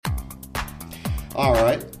All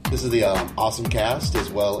right, this is the Awesome Cast, as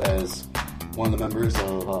well as one of the members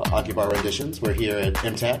of Occupy Renditions. We're here at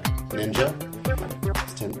MTech Ninja.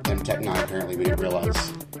 It's MTech 9, apparently. We didn't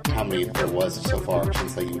realize how many there was so far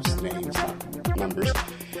since they used names, not numbers.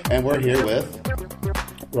 And we're here with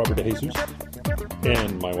Robert DeJesus.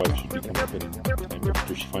 And my wife should be coming up in time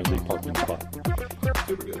after she finds a parking spot.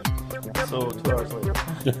 Super good. So 2 hours later.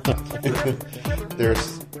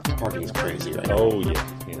 There's parking is crazy right now. Oh, yeah.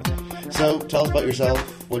 So tell us about yourself.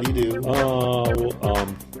 What do you do? What do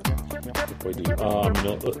I do? I'm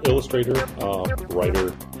an illustrator,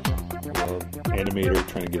 writer, animator,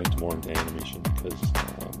 trying to get more into animation because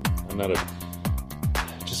I'm not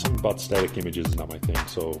just something about static images is not my thing.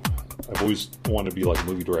 So I've always wanted to be like a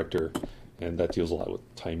movie director, and that deals a lot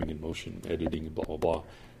with timing and motion editing and blah, blah, blah.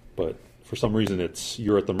 But for some reason,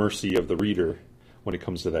 you're at the mercy of the reader when it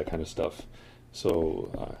comes to that kind of stuff.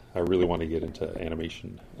 So I really want to get into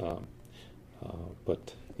animation.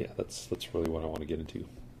 But yeah, that's really what I want to get into.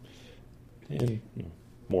 And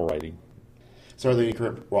more writing. So are there any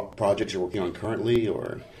current projects you're working on currently,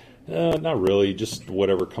 or? Not really, just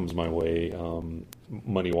whatever comes my way,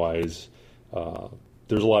 money-wise.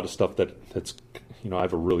 There's a lot of stuff that's I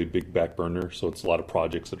have a really big back burner, so it's a lot of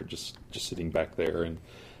projects that are just sitting back there, and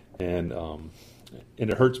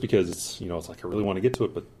it hurts because it's it's like I really want to get to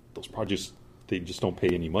it, but those projects, they just don't pay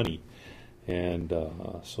any money, and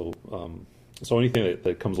so anything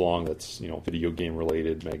that comes along that's video game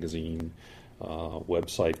related, magazine,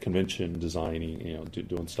 website, convention designing,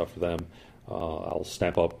 doing stuff for them, I'll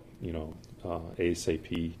snap up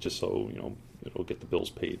ASAP just so it'll get the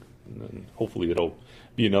bills paid, and then hopefully it'll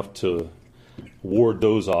be enough to ward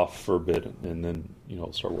those off for a bit, and then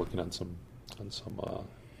start working on some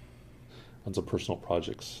personal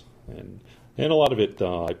projects, and a lot of it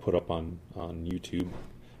I put up on YouTube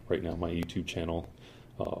right now, my YouTube channel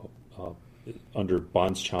under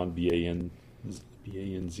Banzchan,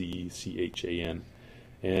 Banzchan,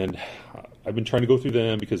 and I've been trying to go through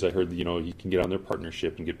them because I heard you can get on their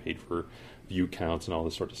partnership and get paid for view counts and all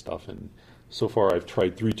this sort of stuff, and so far I've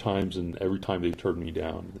tried 3 times, and every time they've turned me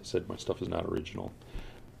down. They said my stuff is not original,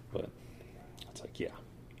 but it's like, yeah.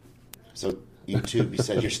 So YouTube, you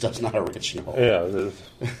said your stuff's not original. Yeah,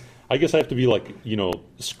 I guess I have to be like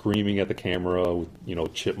screaming at the camera with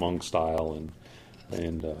chipmunk style and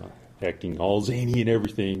acting all zany and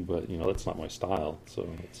everything, but that's not my style. So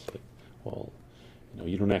it's like, well,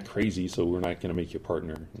 you don't act crazy, so we're not going to make you a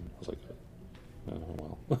partner. And I was like,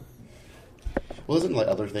 oh well. Well, isn't like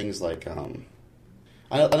other things like I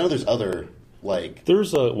know there's other like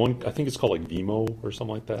there's one, I think it's called like Vimeo or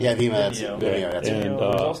something like that. Yeah, Vimeo. That's and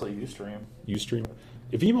there's also Ustream. Ustream.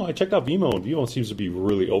 Vimeo, I checked out Vimeo, and Vimeo seems to be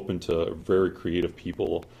really open to very creative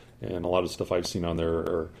people, and a lot of stuff I've seen on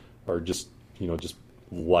there are just just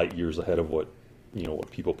light years ahead of what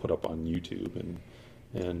what people put up on YouTube,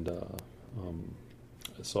 and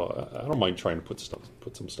so I don't mind trying to put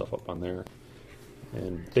some stuff up on there.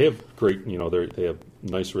 And they have great, they have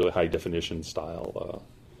nice, really high definition style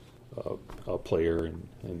player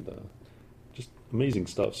and just amazing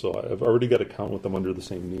stuff. So I've already got an account with them under the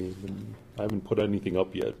same name, and I haven't put anything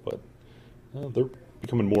up yet, but they're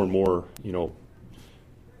becoming more and more,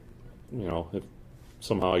 if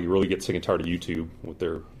somehow you really get sick and tired of YouTube with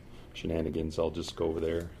their shenanigans, I'll just go over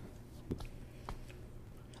there.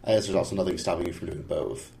 I guess there's also nothing stopping you from doing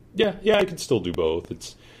both. Yeah, I can still do both.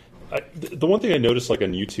 The one thing I noticed, like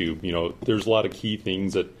on YouTube, there's a lot of key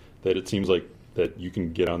things that it seems like that you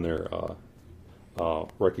can get on their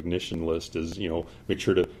recognition list is, make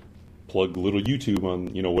sure to plug little YouTube on,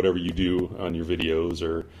 whatever you do on your videos,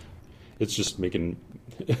 or it's just making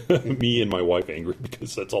me and my wife angry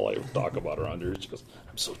because that's all I ever talk about around here. She goes,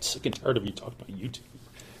 I'm so sick and tired of you talking about YouTube.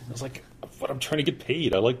 I was like, but I'm trying to get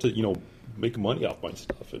paid. I like to, make money off my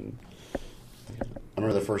stuff. And I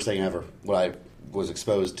remember the first thing ever, when I was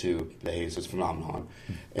exposed to the Jesus phenomenon,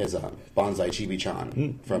 is Bonsai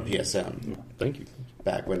Chibi-chan from PSM. Thank you.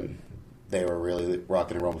 Back when they were really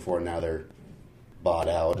rocking and rolling before, now they're bought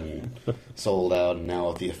out and sold out, and now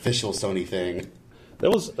with the official Sony thing. That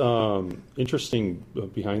was interesting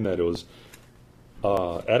behind that. It was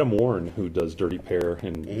Adam Warren, who does Dirty Pair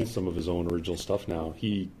and some of his own original stuff now.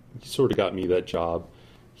 He sort of got me that job.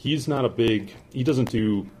 He's not he doesn't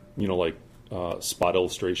do, like spot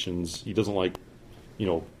illustrations. He doesn't like,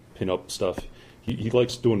 pin-up stuff. He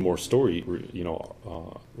likes doing more story,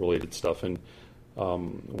 related stuff. And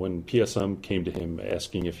when PSM came to him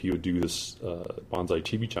asking if he would do this Bonsai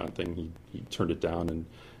Chibi-chan thing, he turned it down, and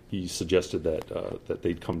he suggested that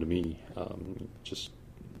they'd come to me. Just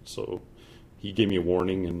so he gave me a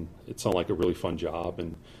warning, and it sounded like a really fun job.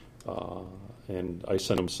 And I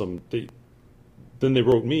sent him some. then they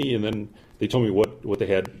wrote me, and then they told me what they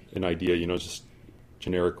had an idea, just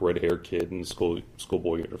generic red hair kid in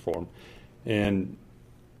schoolboy uniform, and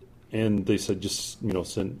they said just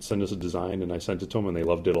send us a design, and I sent it to them, and they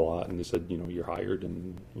loved it a lot, and they said you're hired,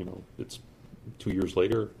 and it's 2 years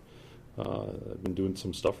later. I've been doing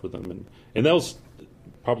some stuff for them, and that was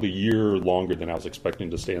probably a year longer than I was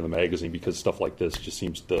expecting to stay in the magazine, because stuff like this just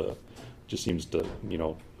seems to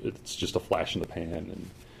it's just a flash in the pan,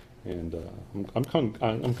 and I'm kind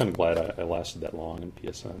of glad I lasted that long in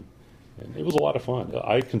PSN, and it was a lot of fun.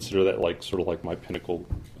 I consider that sort of like my pinnacle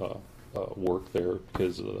work there,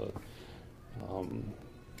 because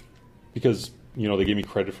they gave me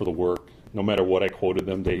credit for the work. No matter what I quoted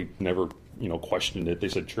them, they never questioned it. They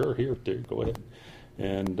said, "Sure, here, go ahead."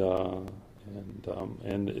 And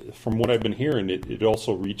from what I've been hearing, it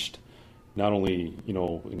also reached not only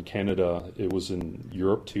in Canada, it was in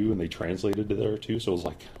Europe too, and they translated it there too. So it was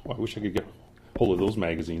like, I wish I could get hold of those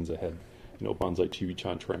magazines that had Banzai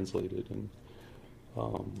Chibi-chan translated, and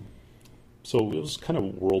so it was kind of a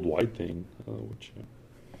worldwide thing,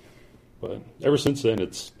 but ever since then,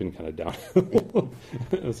 it's been kind of downhill.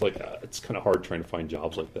 It's like it's kind of hard trying to find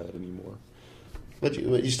jobs like that anymore. But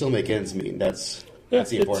you still make ends meet. That's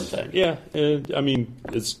the important thing. Yeah, and I mean,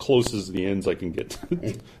 as close as the ends I can get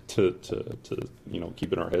to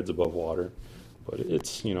keeping our heads above water. But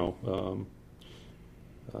it's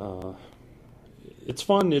it's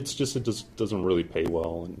fun. It's just it just doesn't really pay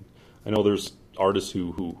well, and I know there's artists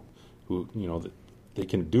who they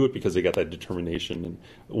can do it because they got that determination. And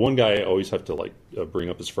one guy I always have to bring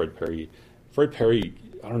up is Fred Perry. Fred Perry,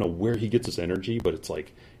 I don't know where he gets his energy, but it's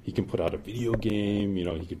like he can put out a video game,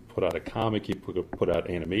 he could put out a comic, he put out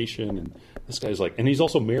animation, and this guy's and he's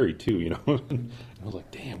also married too, And I was like,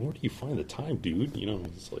 damn, where do you find the time, dude?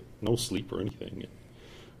 It's like no sleep or anything.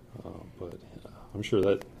 But I'm sure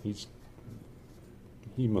that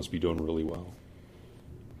he must be doing really well.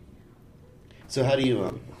 So how do you?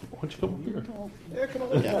 Why don't you come up here? Yeah, come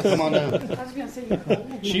on. Yeah, come on down. I was going to say you're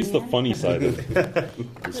old. She's the funny side of it.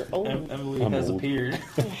 You're old. Emily I'm has old. appeared.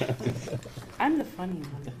 I'm the funny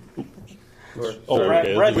one. Oh,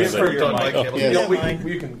 okay. Brad, We've Is that- heard on my Okay. cable. Yes.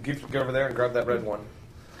 We can go over there and grab that red one.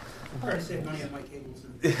 I'm trying to save money on my cables.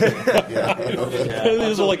 These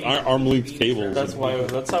are like arm length cables.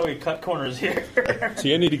 That's how we cut corners here.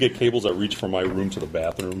 See, I need to get cables that reach from my room to the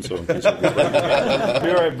bathroom, so in case I get Be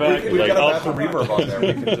right back. We've got a bathroom reverb on there.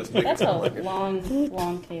 We can just make That's it a sound like it.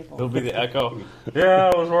 long cable. It'll be the echo.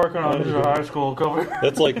 Yeah, I was working on the high school cover.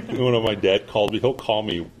 That's like when my dad called me. He'll call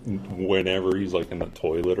me whenever he's in the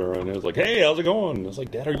toilet or on. It's like, hey, how's it going? I was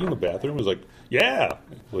like, Dad, are you in the bathroom? He's like, yeah.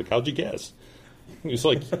 Like, how'd you guess? It's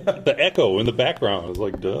like the echo in the background. It's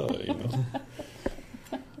like, duh,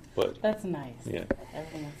 But That's nice. yeah,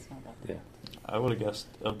 Everything else know about that. yeah. I would have guessed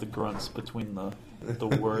of the grunts between the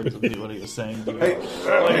words of what he was saying.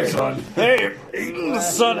 Hey, son. Hey,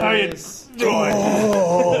 son, how you doing?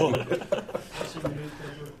 Oh, Newspaper.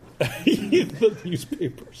 the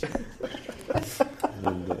newspapers.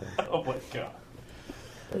 And, Oh my god.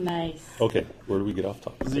 Nice. okay, where do we get off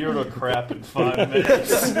topic? 0 to crap in 5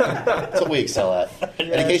 minutes. That's what we excel at. And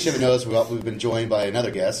in case you haven't noticed, we've been joined by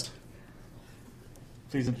another guest.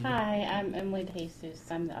 Season. Hi, I'm Emily DeJesus.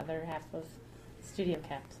 I'm the other half of Studio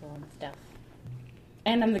Capsule and stuff.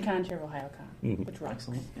 And I'm the Conchair of OhioCon, which rocks.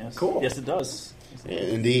 Excellent. Yes. Cool. Yes, it does.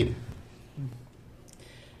 Indeed.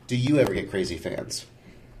 Do you ever get crazy fans?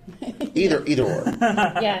 Either or.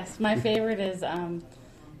 Yes, my favorite is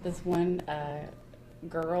this one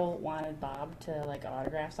girl wanted Bob to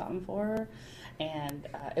autograph something for her, and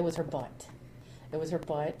it was her butt. It was her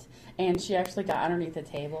butt, and she actually got underneath the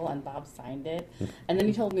table, and Bob signed it. And then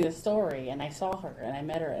he told me the story, and I saw her, and I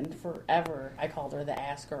met her, and forever I called her the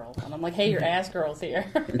ass girl. And I'm like, hey, your ass girl's here.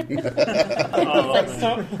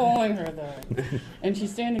 Stop calling her that. And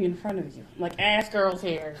she's standing in front of you. I'm like, ass girl's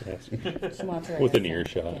here. Yes. She wants her With ass an in.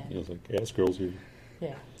 earshot. Yeah. He was like, ask girls here.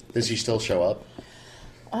 Yeah. Does she still show up?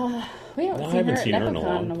 We haven't No, I seen haven't her seen at her in a Epicon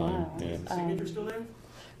long in a time. while. Yeah. Signature still there?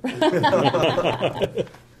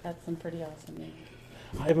 That's some pretty awesome news.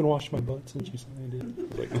 I haven't washed my butt since you signed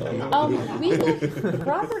it. Like,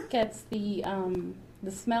 Robert gets the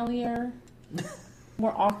smellier,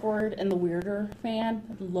 more awkward, and the weirder fan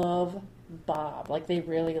love Bob. They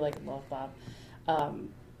really love Bob.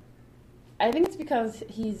 I think it's because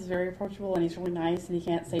he's very approachable and he's really nice and he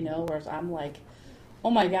can't say no. Whereas I'm like, oh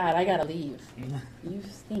my god, I gotta leave. You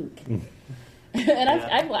stink. And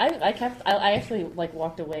I actually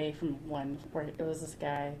walked away from one where it was this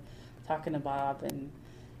guy talking to Bob, and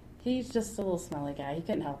he's just a little smelly guy. He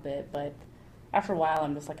couldn't help it, but after a while,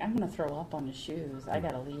 I'm just like, I'm going to throw up on his shoes. I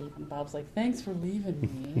got to leave. And Bob's like, thanks for leaving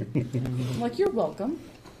me. I'm like, you're welcome.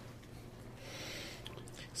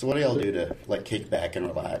 So what do y'all do to like kick back and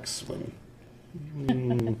relax when?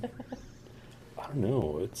 I don't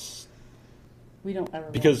know. It's We don't ever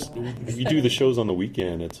because relax. if you do the shows on the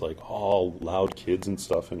weekend, it's like all loud kids and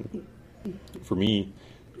stuff. And for me,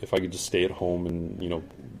 if I could just stay at home and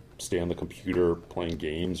stay on the computer playing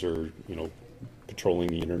games or patrolling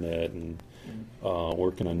the internet and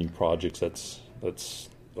working on new projects, that's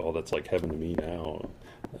like heaven to me now.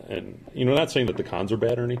 And not saying that the cons are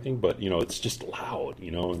bad or anything, but it's just loud.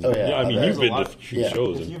 And, Oh, yeah. I mean, There's you've a been lot- to a few yeah.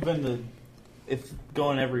 shows. If And, you've been to, if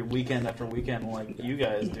going every weekend after weekend like you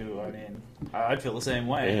guys do, I mean, I'd feel the same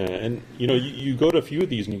way. Yeah, and you go to a few of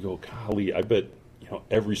these and you go, golly, I bet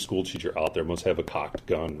every school teacher out there must have a cocked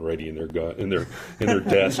gun ready in their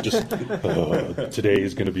desk. Just today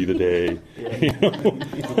is going to be the day.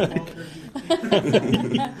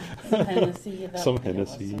 Some Hennessy. Some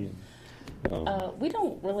Hennessy. We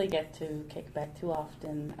don't really get to kick back too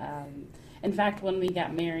often. In fact, when we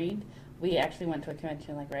got married, we actually went to a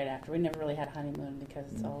convention like right after. We never really had a honeymoon because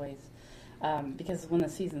it's always because when the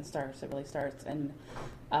season starts, it really starts. And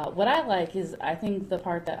what I like is, I think the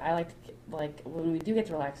part that I like when we do get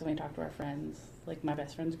to relax and we talk to our friends. Like my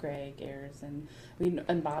best friend's Greg Ayers, and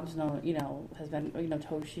Bob's has been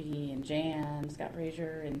Toshi and Jan, Scott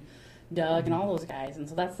Frazier, and Doug, and all those guys. And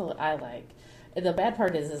so that's what I like. The bad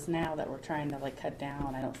part is now that we're trying to cut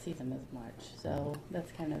down, I don't see them as much. So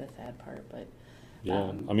that's kind of the sad part. But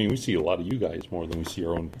Yeah, I mean, we see a lot of you guys more than we see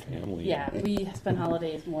our own family. yeah, we spend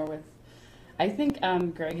holidays more with. I think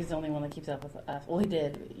Greg is the only one that keeps up with us. Well, he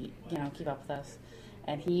did, keep up with us,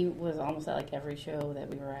 and he was almost at every show that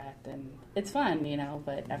we were at, and it's fun,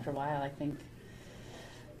 But after a while, I think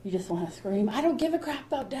you just want to scream, "I don't give a crap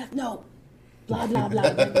about death, no." Blah blah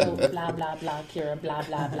blah, go, blah blah blah, Kira, blah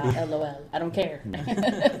blah blah, LOL. I don't care.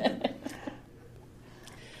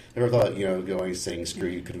 Ever thought, going saying screw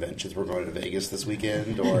you conventions, we're going to Vegas this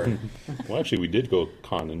weekend, or Well, actually, we did go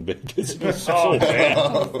con in Vegas. It was so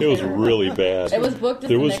bad. It was really bad. It was booked as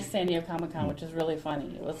There the was- next San Diego Comic Con, which is really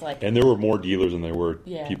funny. It was like, And there were more dealers than there were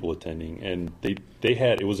Yeah. people attending. And they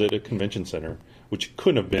had, it was at a convention center, which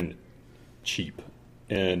couldn't have been cheap.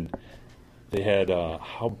 And they had,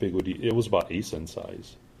 how big would it was about ASIN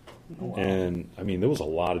size. And I mean, there was a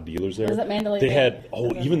lot of dealers there. Was it Mandalay They Bay? had,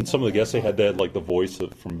 Was it even some of the guests, they had Mandalay that, the voice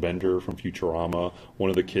from Bender from Futurama, one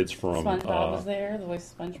of the kids from, SpongeBob was there. The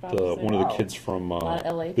voice of SpongeBob was there. one of the kids from lot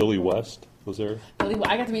of LA Billy people. West was there. I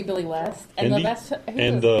got to meet Billy West, and And the the- best. He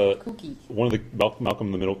and was the- kooky. One of the Malcolm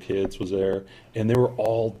in the Middle kids was there, and they were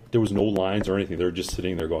all, there was no lines or anything. They were just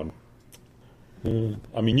sitting there going,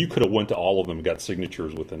 I mean, you could have went to all of them and got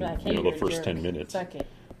signatures within Like, hey, the you're a first jerk. 10 minutes. Suck it.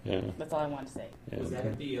 Yeah. That's all I want to say. Was that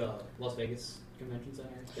at the Las Vegas Convention Center?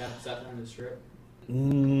 Yeah, South End of the Strip.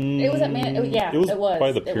 It was at It was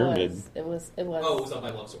by the pyramid. It was. Oh, it was up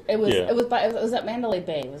by Luxor. It was. Yeah. It was at Mandalay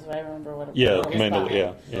Bay. Was what I remember. What it Yeah, what it was Mandalay, by.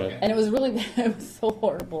 yeah. Okay. And it was really it was so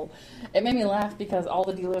horrible. It made me laugh because all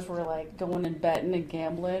the dealers were going and betting and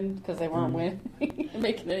gambling because they weren't winning,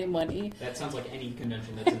 making any money. That sounds like any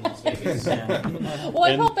convention that's in Las Vegas. Well, I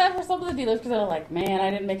And- felt bad for some of the dealers because they're like, "Man,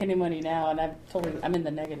 I didn't make any money now," and I'm in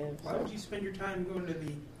the negative. Why So. would you spend your time going to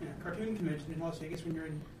the cartoon convention in Las Vegas when you're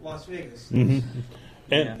in Las Vegas?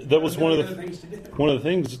 And Yeah. that was one of Other the things to do. one of the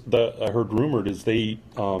things that I heard rumored is they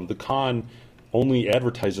the con only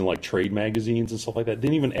advertised in trade magazines and stuff like that.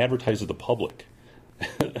 Didn't even advertise to the public,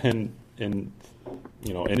 and and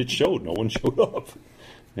it showed. No one showed up,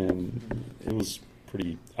 and it was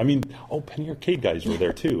pretty. I mean, Penny Arcade guys were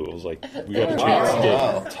there too. It was like we got a They were chance very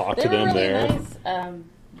to nice. talk They to were them really there. nice.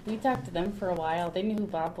 We talked to them for a while. They knew who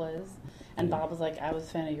Bob was. And Bob was like, I was a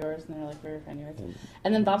fan of yours. And they're like, we were a fan of yours.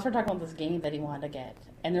 And then Bob started talking about this game that he wanted to get.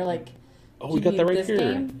 And they're like, Oh, "Do we you got that need right this here.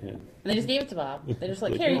 game?" Yeah. And they just gave it to Bob. They're just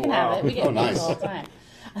like, Like, here, you oh, can have it. We get Oh, games nice. all the time.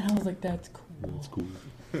 And I was like, that's cool. That's cool.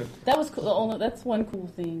 That was cool. That's one cool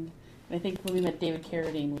thing. And I think when we met David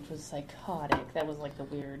Carradine, which was psychotic, that was the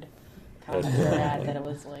weird con we were at, that it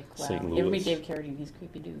was wow. St. You ever Louis. meet David Carradine? He's a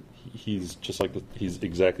creepy dude. He's just he's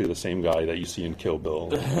exactly the same guy that you see in Kill Bill.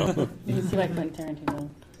 You can see like Quentin Tarantino.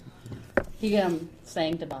 He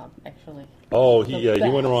sang to Bob, actually. Oh, The he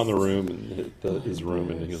went around the best. room and his room,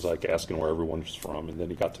 and he was asking where everyone was from, and then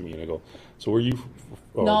he got to me and I go, "So were you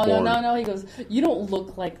born No. He goes, you don't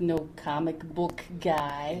look like no comic book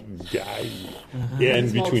guy. guy?" Yeah, in He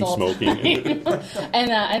smokes between all the smoking. time.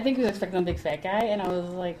 And I think he was expecting a big fat guy, and I was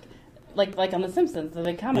like on The Simpsons, the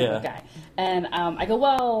big comic book Yeah. guy. And I go,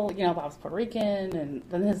 well, Bob's Puerto Rican, and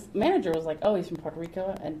then his manager was like, oh, he's from Puerto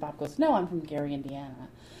Rico, and Bob goes, no, I'm from Gary, Indiana.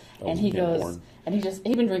 And he Van goes, Born. and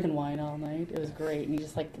he'd been drinking wine all night. It was great. And he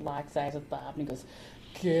just like locks eyes with Bob, and he goes,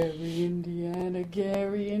 Gary, Indiana,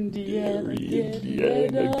 Gary, Indiana, Gary,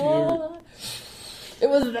 Indiana. Gary. It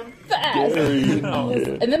was the best. Gary,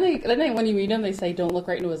 And Indiana. then when you meet him, they say, "Don't look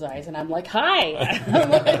right into his eyes," and I'm like, "Hi." I'm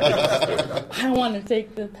like, I want to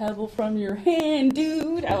take the pebble from your hand,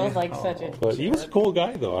 dude. I was like such a. But he was a cool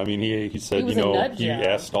guy, though. I mean, he said, He was a nut he job.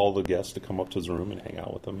 asked all the guests to come up to his room and hang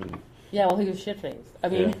out with him. And Yeah, well, he was shit faced. I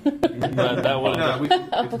mean, That would No, we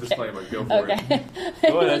it's a disclaimer. Go for it. okay,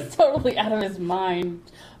 he was totally out of his mind,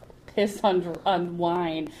 pissed on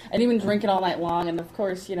wine, and even drinking all night long. And of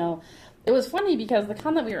course, it was funny because the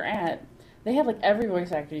con that we were at, they had like every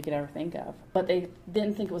voice actor you could ever think of, but they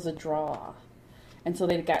didn't think it was a draw, and so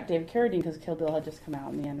they got David Carradine because Kill Bill had just come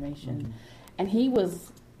out in the animation, and he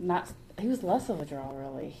was not. He was less of a draw,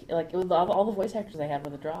 really. Like it was all the voice actors they had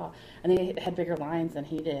were the draw, and they had bigger lines than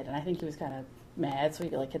he did. And I think he was kind of mad, so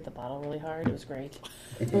he like hit the bottle really hard. It was great.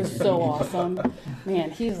 It was so awesome,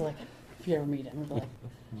 man. He's like, if you ever meet him, he'd be like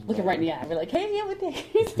looking right in the eye. We're like, hey, yeah, what the heck?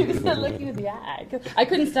 He said, look you in the eye. 'Cause I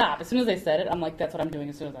couldn't stop. As soon as they said it, I'm like, that's what I'm doing.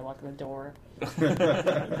 As soon as I walk in the door,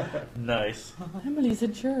 nice. Emily's a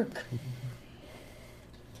jerk.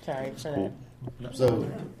 Sorry for cool. that. So,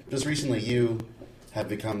 just recently, you have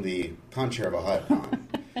become the con-chair of OhioCon.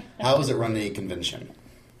 How is it running a convention?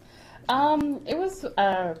 It was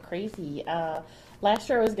crazy. Last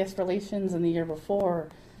year I was guest relations, and the year before,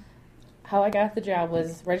 how I got the job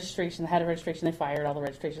was registration. The head of registration, they fired all the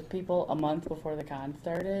registration people a month before the con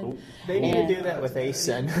started. They need And- to do that with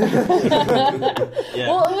ASIN. Yeah.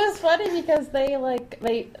 Well, it was funny because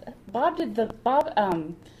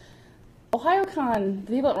OhioCon,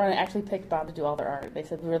 the people that run it actually picked Bob to do all their art. They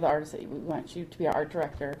said, we're the artists that we want you to be our art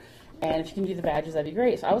director, and if you can do the badges, that'd be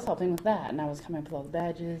great. So I was helping with that, and I was coming up with all the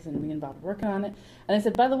badges, and me and Bob were working on it. And they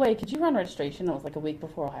said, by the way, could you run registration? It was like a week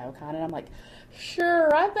before OhioCon, and I'm like,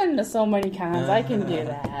 sure, I've been to so many cons, I can do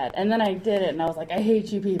that. And then I did it, and I was like, I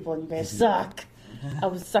hate you people, and you guys suck. I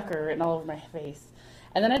was sucker written all over my face.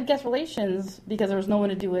 And then I had guest relations because there was no one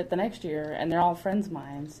to do it the next year, and they're all friends of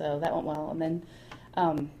mine, so that went well. And then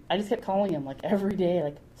I just kept calling him like every day,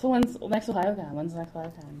 like, so when's next OhioCon? When's the next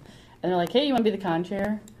OhioCon? And they're like, hey, you want to be the con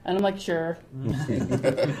chair? And I'm like, sure.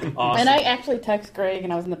 Awesome. And I actually text Greg,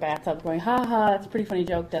 and I was in the bathtub going, ha ha, that's a pretty funny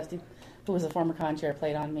joke. Dusty, who was a former con chair,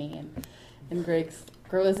 played on me. And Greg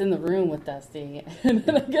was in the room with Dusty. And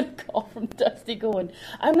then I get a call from Dusty going,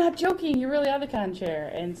 I'm not joking, you really are the con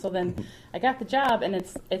chair. And so then I got the job, and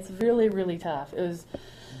it's really, really tough.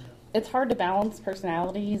 It's hard to balance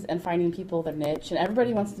personalities and finding people their niche. And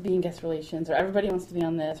everybody wants to be in guest relations, or everybody wants to be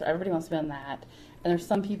on this, or everybody wants to be on that. And there's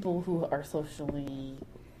some people who are socially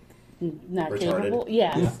not Retarded. capable.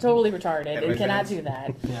 Yes, totally retarded and Anime cannot fans. do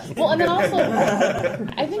that. Well, and then also,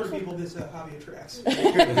 I think Sort of people this hobby attracts.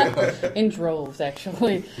 in droves,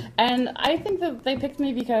 actually. And I think that they picked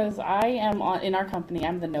me because I am in our company,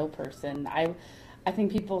 I'm the no person. I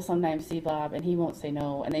think people sometimes see Bob and he won't say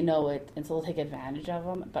no, and they know it, and so they'll take advantage of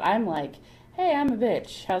him. But I'm like, hey, I'm a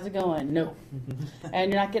bitch. How's it going? No.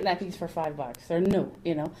 And you're not getting that piece for $5. Or no,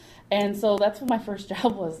 And so that's what my first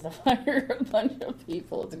job was, to fire a bunch of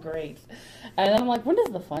people. It's great. And then I'm like, when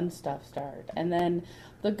does the fun stuff start? And then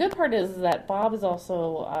the good part is that Bob is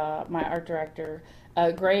also my art director.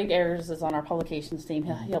 Greg Ayers is on our publications team.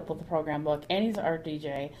 He'll help with the program book, and he's our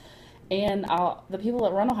DJ. And the people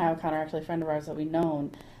that run OhioCon are actually a friend of ours that we've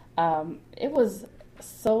known. It was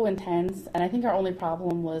so intense, and I think our only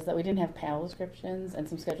problem was that we didn't have panel descriptions and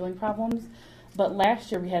some scheduling problems. But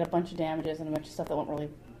last year we had a bunch of damages and a bunch of stuff that went really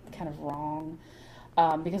kind of wrong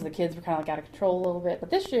because the kids were kind of like out of control a little bit. But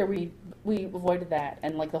this year we avoided that,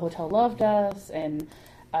 and like the hotel loved us, and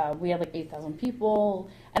we had like 8,000 people,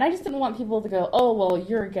 and I just didn't want people to go, oh, well,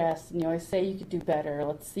 you're a guest, and you always say you could do better.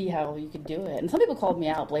 Let's see how you could do it. And some people called me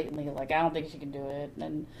out blatantly, like, I don't think she can do it.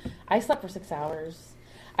 And I slept for 6 hours.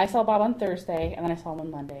 I saw Bob on Thursday, and then I saw him on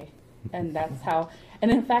Monday. And that's how, and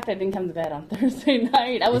in fact, I didn't come to bed on Thursday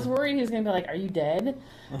night. I was worried he was going to be like, are you dead?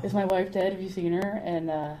 Is my wife dead? Have you seen her? And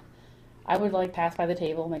I would like pass by the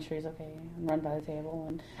table, make sure he's okay, and run by the table.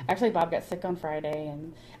 And actually, Bob got sick on Friday,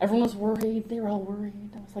 and everyone was worried. They were all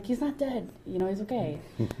worried. I was like, he's not dead. He's okay.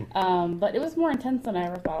 But it was more intense than I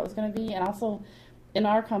ever thought it was going to be. And also, in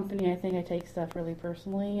our company, I think I take stuff really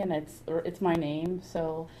personally, and it's my name.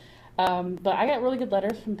 So, but I got really good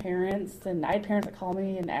letters from parents, and I had parents that called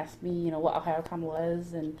me and asked me, what OhioCon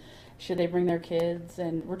was, and should they bring their kids.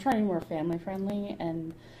 And we're trying to be more family friendly.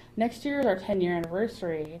 And next year is our 10-year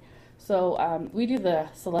anniversary. So we do the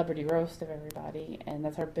celebrity roast of everybody, and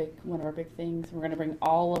that's one of our big things. We're going to bring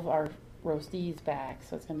all of our roastees back,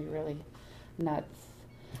 so it's going to be really nuts.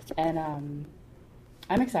 And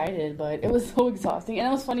I'm excited, but it was so exhausting. And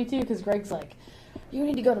it was funny, too, because Greg's like, you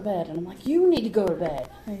need to go to bed. And I'm like, you need to go to bed.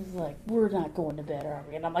 And he's like, we're not going to bed, are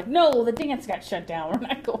we? And I'm like, no, the dance got shut down. We're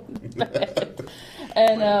not going to bed.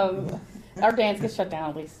 And our dance gets shut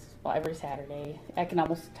down at least every Saturday. I can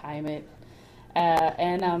almost time it.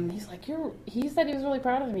 And he's like, he said he was really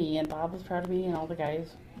proud of me, and Bob was proud of me, and all the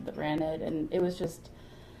guys that ran it. And it was just,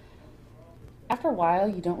 after a while,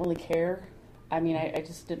 you don't really care. I mean, I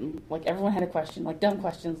just didn't, like, everyone had a question, like, dumb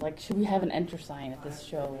questions, like, should we have an enter sign at this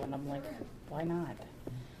show? And I'm like, why not?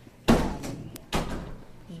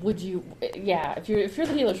 Would you, if you're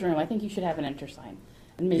the dealer's room, I think you should have an enter sign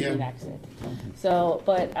and maybe an exit. So,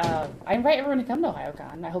 but I invite everyone to come to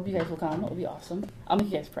OhioCon. I hope you guys will come. It'll be awesome. I'll make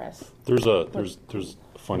you guys press. There's a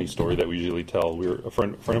funny story that we usually tell. A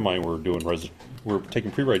friend of mine, we're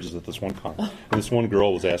taking pre-regs at this one con, and this one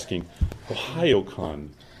girl was asking,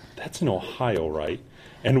 OhioCon, that's in Ohio, right?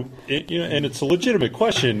 And it's a legitimate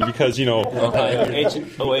question because OHAYO.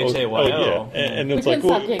 And it's like,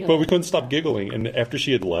 but we couldn't stop giggling. And after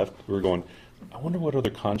she had left, we were going, I wonder what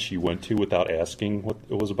other con she went to without asking what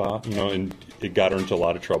it was about, and it got her into a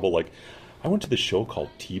lot of trouble. Like, I went to this show called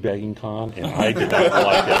Teabagging Con, and I did not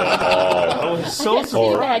like it at all. I was so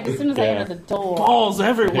surprised as soon as I entered the door. Balls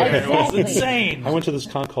everywhere. It was insane. I went to this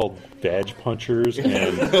con called Badge Punchers,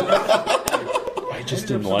 and I just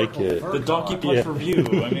didn't like it. The donkey punch review.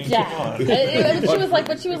 I mean, come on.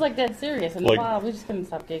 She was like dead serious, and we just couldn't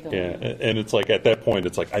stop giggling. Yeah, and it's like at that point,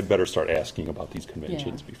 it's like I better start asking about these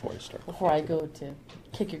conventions before I start. Before I go to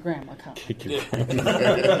kick your grandma con. Kick your grandma.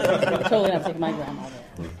 I'm totally not taking my grandma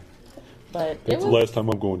there. But that's the last time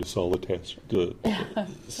I'm going to Salad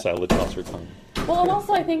Tosser Con. Well, and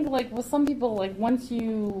also I think like with some people, like once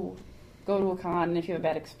you go to a con and if you have a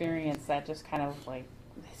bad experience, that just kind of like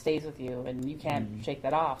stays with you and you can't shake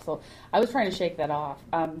that off. So I was trying to shake that off.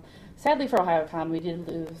 Sadly for OhioCon, we did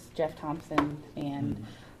lose Jeff Thompson, and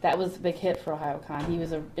that was a big hit for OhioCon. He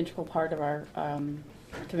was an integral part of our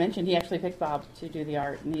convention. He actually picked Bob to do the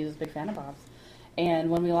art, and he was a big fan of Bob's. And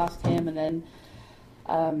when we lost him, and then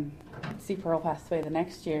Steve Pearl passed away the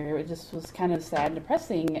next year, it just was kind of sad and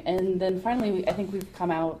depressing. And then finally, I think we've come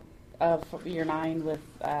out of year 9 with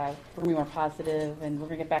we're going to be more positive, and we're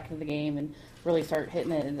going to get back into the game and really start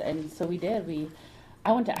hitting it. And so we did.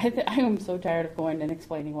 I am so tired of going and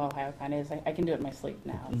explaining what OhioCon is. I can do it in my sleep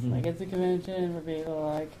now. It's like, it's a convention where people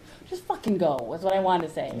are like, just fucking go, is what I want to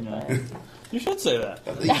say. But you should say that.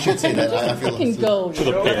 You should say that. Just fucking go.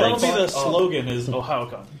 That'll be the slogan is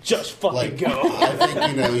OhioCon. Just fucking go. I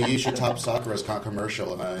think, you use your Top Soccer as con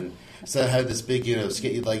commercial, and so I had this big,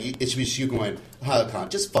 skit, like, it should be you going, OhioCon,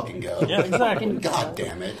 just fucking go. Yeah, exactly. God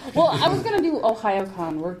damn it. Well, I was going to do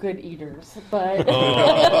OhioCon, we're good eaters, but...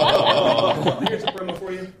 Here's a promo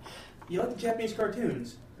for you. You like the Japanese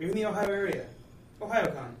cartoons? Are you in the Ohio area?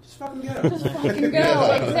 OhioCon, just fucking go. Just fucking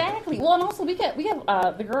go, exactly. Well, and also we have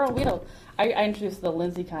the girl, I introduced the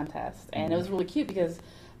Lindsay contest, and it was really cute because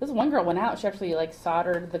this one girl went out. She actually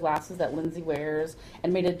soldered the glasses that Lindsay wears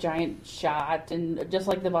and made a giant shot, and just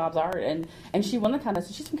like the Bob's art, and she won the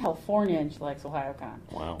contest. She's from California, and she likes OhioCon.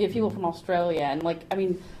 Wow. We have people from Australia, and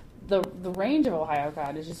the range of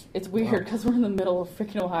OhioCon is just, it's weird because we're in the middle of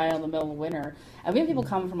freaking Ohio in the middle of winter, and we have people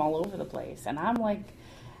coming from all over the place, and I'm like,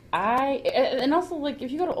 and also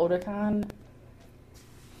if you go to Otakon,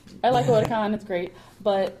 I like Otakon, it's great,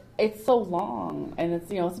 but it's so long, and it's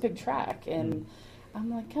it's a big track, and I'm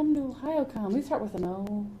like, come to OhioCon. We start with an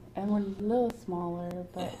O, and we're a little smaller,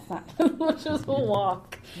 but it's not. It's just a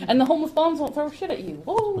walk. And the homeless bums won't throw shit at you.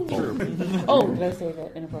 Whoa! Oh, did I say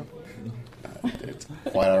that inappropriate? It's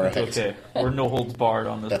quite all right. It's okay. We're no holds barred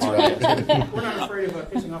on this That's podcast. right. We're not afraid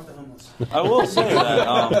of pissing off the homeless. I will say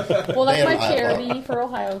that. Well, that's my charity for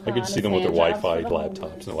OhioCon. I could see them with their Wi-Fi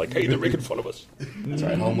laptops, and they're like, hey, they're making fun of us. That's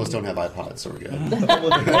right. Homeless don't have iPods, so we're good.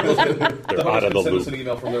 They're out of the Send us loop. an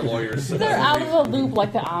email from their lawyers. They're out of the loop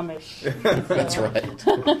like the Amish. That's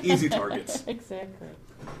right. Easy targets. Exactly.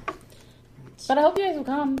 But I hope you guys will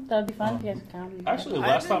come. That would be fun if you guys would come. Actually,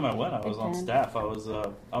 last time I went, I was on Big staff. I was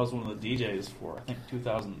one of the DJs for I think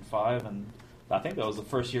 2005, and I think that was the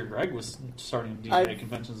first year Greg was starting DJ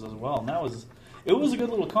conventions as well. And it was a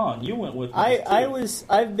good little con. You went with me.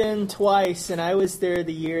 I've been twice, and I was there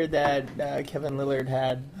the year that Kevin Lillard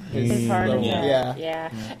had his party.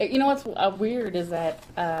 Yeah. You know what's weird is that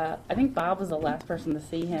I think Bob was the last person to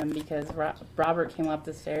see him because Robert came up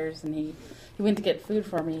the stairs and he went to get food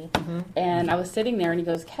for me, and I was sitting there, and he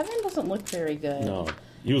goes, "Kevin doesn't look very good." No.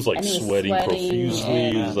 He was sweating profusely.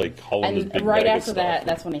 And, he was hauling his big right bag after of that, stuff.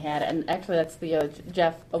 that's when he had it. And actually, that's the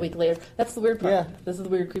Jeff a week later. That's the weird part. Yeah. This is the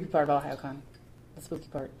weird, creepy part of OhioCon. The spooky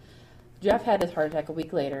part. Jeff had his heart attack a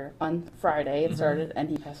week later on Friday. It started, and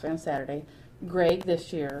he passed away on Saturday. Greg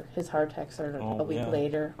this year, his heart attack started a week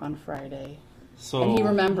later on Friday. So And he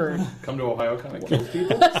remembered. Come to OhioCon and kill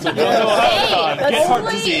people. Hey, heart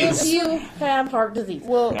only disease. if you have heart disease.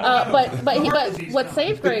 Well, But what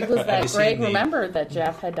saved Greg was that I've Greg seen the- remembered that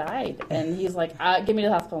Jeff had died, and he's like, "Get me to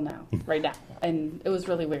the hospital now, right now." And it was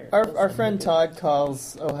really weird. It was our like- friend Todd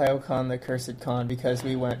calls OhioCon the Cursed Con because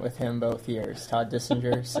we went with him both years. Todd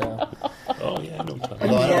Dissinger, so Oh yeah, no time.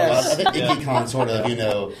 Although Yes. I think IndyCon sort of,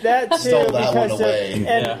 that too stole that one because away. We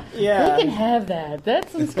can have that.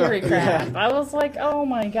 That's some scary crap. I was like, oh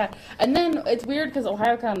my god. And then it's weird because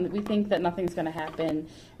OhioCon, we think that nothing's going to happen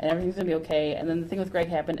and everything's going to be okay. And then the thing with Greg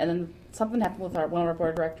happened, and then something happened with one of our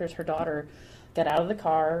board of directors. Her daughter got out of the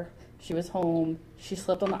car. She was home. She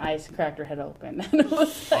slipped on the ice and cracked her head open. And it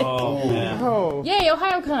was like, Oh, yay,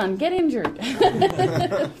 OhioCon, get injured.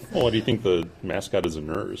 Well, why do you think the mascot is a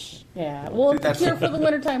nurse? Yeah. Well, it's a cure for the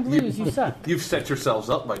wintertime blues. You suck. You've set yourselves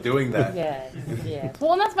up by doing that. Yes, yes.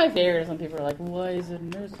 Well, and that's my favorite is when people are like, why is it a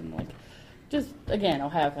nurse? I'm like, just, again,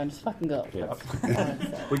 OhioCon, just fucking go. Yeah. That's all I'm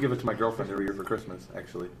saying. We give it to my girlfriend every year for Christmas,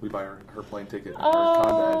 actually. We buy her plane ticket and Oh, her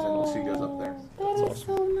con badge, and she goes up there. That is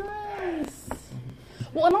so nice.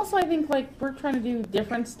 Well, and also I think, like, we're trying to do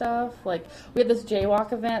different stuff. Like, we had this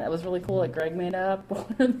Jaywalk event that was really cool that Greg made up,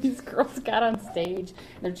 where these girls got on stage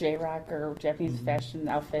in their J-Rock or Japanese fashion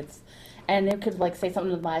outfits, and they could, like, say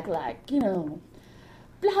something to the mic, like, you know,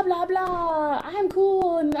 blah, blah, blah, I'm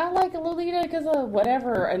cool, and I like Lolita because of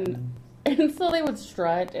whatever, and so they would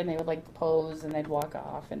strut, and they would, like, pose, and they'd walk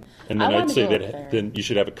off, and And I then wanted I'd to say go up that there. then you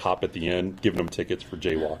should have a cop at the end giving them tickets for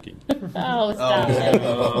jaywalking. Oh, stop it.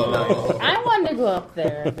 I wanted to go up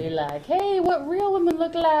there and be like, hey, what real women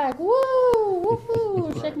look like. Woo, woo,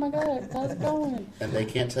 woo, shake my gut. How's it going? And they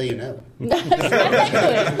can't tell you no.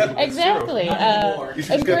 Exactly. Not anymore.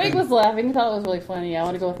 And Greg was laughing. He thought it was really funny. I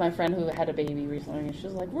want to go with my friend who had a baby recently, and she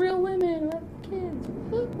was like, real women, real kids.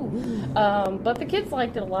 Woo. But the kids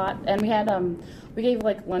liked it a lot, and we had we gave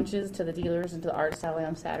like lunches to the dealers and to the art salon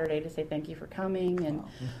on Saturday to say thank you for coming, and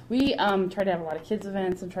we tried to have a lot of kids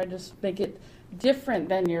events and tried to just make it different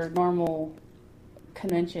than your normal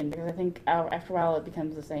convention, because I think after a while it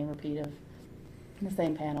becomes the same repeat of the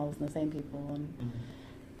same panels and the same people and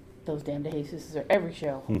those damn DeJesuses are every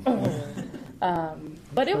show.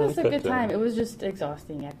 But it was a good time. It was just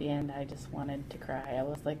exhausting at the end. I just wanted to cry. I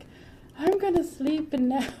was like, I'm gonna sleep and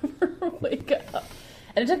never wake up.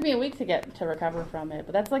 And it took me a week to recover from it.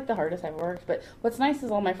 But that's like the hardest I've worked. But what's nice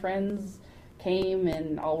is all my friends came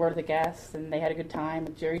and all were the guests and they had a good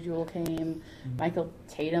time. Jerry Jewell came, Michael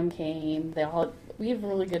Tatum came. We have a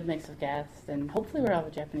really good mix of guests, and hopefully we'll have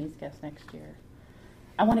a Japanese guest next year.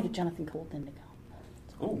 I want to get Jonathan Colton to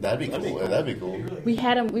go. That'd be cool. That'd be cool. We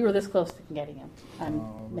had him. We were this close to getting him.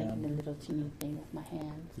 I'm making a little teeny thing with my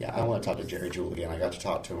hands. Yeah, I want to talk to Jerry Jewell again. I got to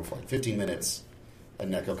talk to him for like 15 minutes at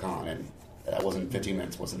NecoCon, and that wasn't 15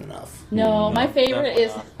 minutes wasn't enough. No, my favorite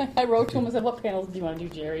is definitely I wrote to him and said, "What panels do you want to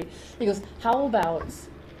do, Jerry?" He goes, "How about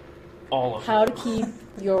all of how them. to keep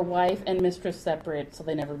your wife and mistress separate so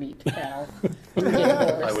they never meet?" Panel. When you get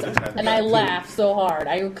divorced. I would attend And that, I too. laughed so hard.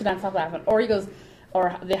 I could not stop laughing. Or he goes,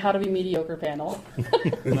 or the how to be mediocre panel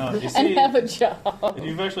No, you and see, have a job. if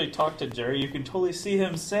you've actually talked to Jerry, you can totally see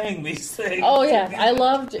him saying these things. Oh yeah, I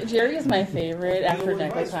loved Jerry is my favorite after Little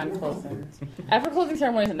advice NecoCon for closing. After closing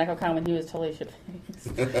ceremonies at NecoCon when he was totally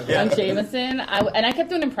shit-faced on Jameson, I kept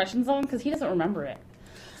doing impressions of him because he doesn't remember it.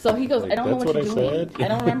 So he goes, Like, "I don't know "That's what what you're I doing. said?" I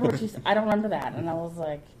don't remember what you. I don't remember that." And I was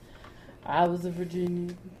like, "I was a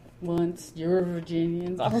Virginian once. You're a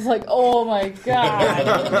Virginian." I was like, "Oh my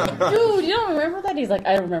god, dude, you don't remember that?" He's like,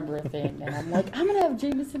 "I remember a thing." And I'm like, "I'm gonna have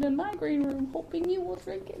Jameson in my green room, hoping you will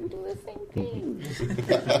drink it and do the same thing."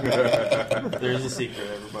 There's a secret,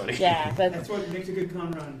 everybody. Yeah, That's what makes a good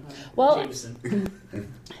con run. Well, Jameson.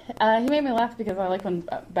 he made me laugh because I like when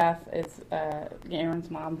Beth, Aaron's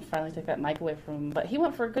mom, finally took that mic away from him. But he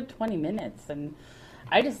went for a good 20 minutes, and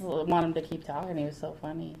I just want him to keep talking. He was so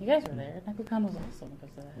funny. You guys were there. NecoCon was awesome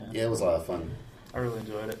because of that. Yeah, it was a lot of fun. I really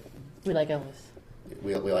enjoyed it. We like Elvis.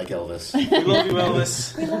 We like Elvis. We love you,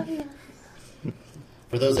 Elvis. We love you.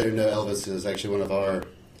 For those that don't know, Elvis is actually one of our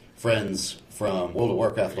friends from World of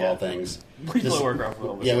Warcraft, of all things. We Just- play Warcraft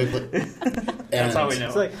with Elvis. Yeah, we play. That's how we know.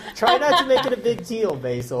 it's like try not to make it a big deal,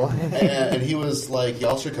 Basil. And he was like,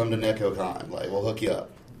 "Y'all should come to NecoCon. Like, we'll hook you up."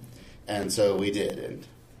 And so we did. And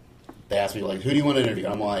they asked me, like, "Who do you want to interview?"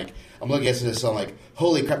 I'm like, I'm looking at this, so I'm like,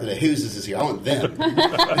 "Holy crap! The Who's is here. I want them."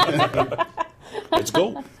 Let's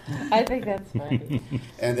go. I think that's funny.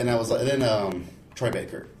 And then I was like, then Troy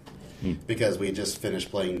Baker, because we just finished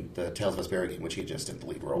playing the Tales of Vesperia game, which he just did the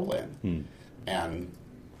lead role in, and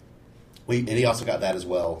and he also got that as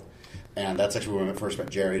well. And that's actually when I first met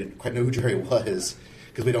Jerry. I didn't quite know who Jerry was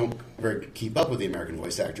because we don't very keep up with the American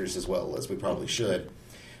voice actors as well as we probably should.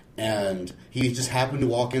 And he just happened to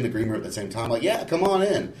walk in the green room at the same time, like, yeah, come on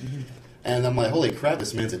in. And I'm like, holy crap,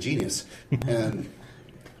 this man's a genius.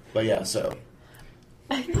 But yeah, so.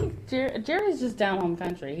 I think Jerry's just down home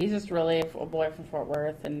country. He's just really a boy from Fort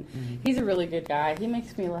Worth, and he's a really good guy. He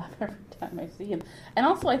makes me laugh every time I see him. And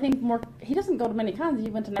also, I think he doesn't go to many cons. He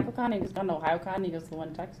went to NecoCon, he's gone to OhioCon, he goes to the one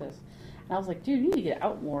in Texas. And I was like, dude, you need to get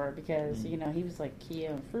out more because, he was like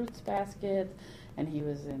Kia and Fruits Basket, and he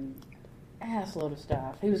was in assload of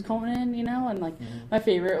stuff. He was Conan, and like my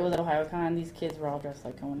favorite was at OhioCon. These kids were all dressed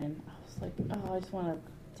like Conan. I was like, oh, I just want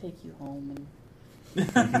to take you home and.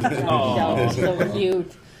 So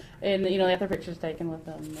cute, and they have their pictures taken with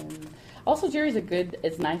them. And also, Jerry's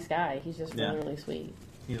it's a nice guy. He's just really sweet.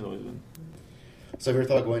 He's always been. So have you ever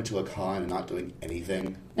thought of going to a con and not doing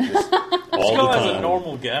anything? Just all go the as a time.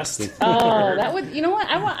 normal guest. Oh, that would. You know what?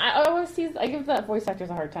 I always I give the voice actors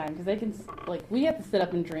a hard time because they can we have to sit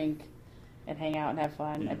up and drink and hang out and have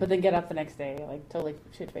fun, but then get up the next day totally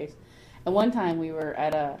shit faced. And one time we were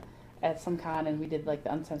at some con and we did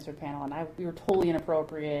the uncensored panel and we were totally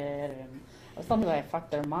inappropriate and it was something I fucked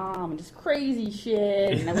their mom and just crazy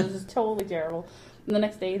shit and it was just totally terrible. And the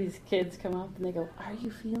next day these kids come up and they go, "Are you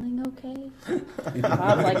feeling okay?" And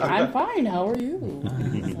I was like, "I'm fine, how are you?"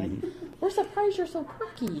 And he's like, "We're surprised you're so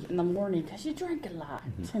perky in the morning because you drank a lot."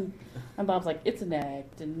 And Bob's like, "It's an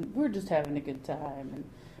act and we're just having a good time." And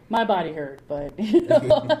my body hurt, but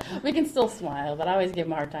we can still smile. But I always give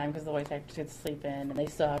them a hard time because the voice actors get to sleep in, and they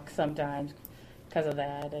suck sometimes because of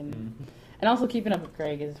that. And also keeping up with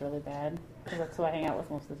Greg is really bad because that's who I hang out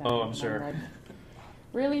with most of the time. Oh, I'm sure. Like,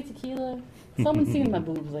 really, tequila? Someone's seeing my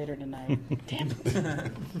boobs later tonight. Damn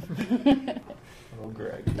it. Oh,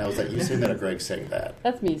 Greg. Now, is that you saying that or Greg saying that?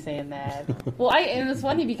 That's me saying that. Well, and it's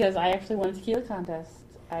funny because I actually won a tequila contest.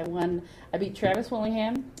 I beat Travis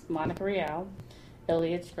Willingham, Monica Rial,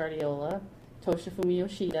 Elliot Guardiola, Toshifumi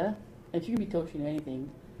Yoshida. If you can beat Toshi in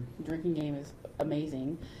anything, the drinking game is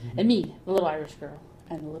amazing. And me, the little Irish girl.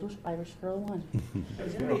 And the little Irish girl won.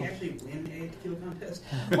 Does anybody actually win a tequila contest?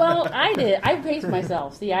 Well, I did. I paced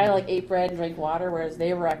myself. See, I ate bread and drank water, whereas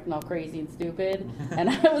they were acting all crazy and stupid. And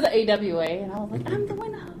I was at AWA, and I was like, I'm the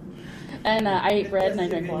winner. And I ate bread and I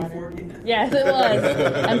drank water. Yes, it was.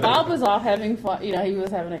 And Bob was off having fun. He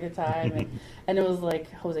was having a good time. And it was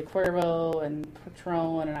like Jose Cuervo and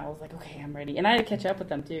Patron. And I was like, okay, I'm ready. And I had to catch up with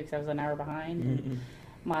them, too, because I was an hour behind. And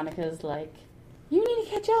Monica's like, you need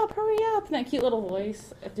to catch up. Hurry up. And that cute little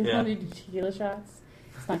voice. Do you want to do tequila shots?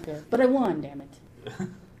 It's not good. But I won, damn it.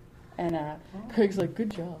 And Craig's like,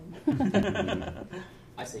 good job.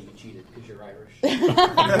 I say you cheated because you're Irish.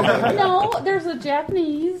 No, there's a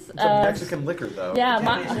Japanese. It's a Mexican liquor, though. Yeah,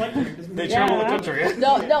 They travel the country.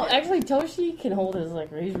 No, actually, Toshi can hold his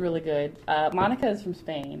liquor. He's really good. Monica is from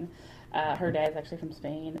Spain. Her dad's actually from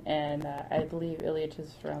Spain, and I believe Ilyich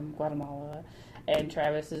is from Guatemala, and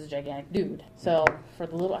Travis is a gigantic dude. So for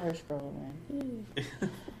the little Irish girl, man.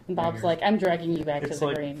 And Bob's like, I'm dragging you back to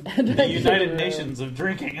the green. The United Nations of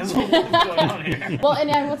drinking is what's going on here. Well,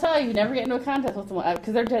 and I will tell you, never get into a contest with someone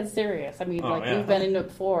because they're dead serious. I mean, we've been into it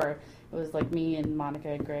before. It was like me and Monica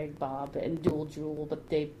and Greg, Bob, and Dual Jewel, but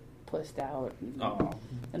they pussed out. And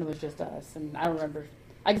it was just us. And I remember,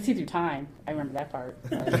 I could see through time. I remember that part.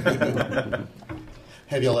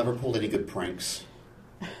 Have y'all ever pulled any good pranks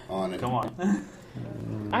on it? Come on.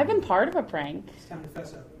 I've been part of a prank. It's time to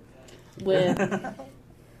fess up. With,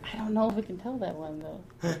 I don't know if we can tell that one, though.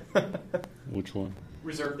 Which one?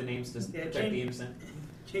 Reserve the names to protect the innocent.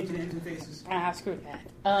 Change the names and faces. Screw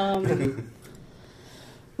that.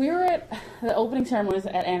 We were at the opening ceremonies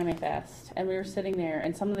at Anime Fest, and we were sitting there,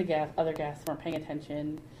 and some of the other guests weren't paying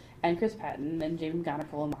attention, and Chris Patton and Jamie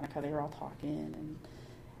McGonigal and Monica, they were all talking,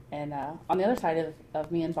 and on the other side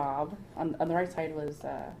of me and Bob, on the right side was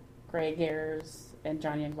Greg Ayers and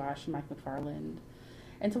Johnny Youngbosch and Mike McFarland,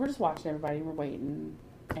 and so we're just watching everybody, and we're waiting,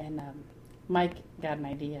 and Mike got an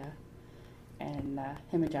idea, and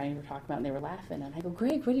him and Johnny were talking about it, and they were laughing, and I go,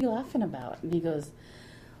 Greg, what are you laughing about? And he goes,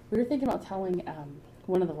 we were thinking about telling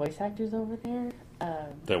one of the voice actors over there.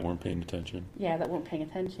 That weren't paying attention. Yeah, that weren't paying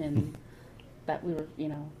attention. That we were,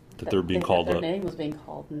 that they're being called their up. name was being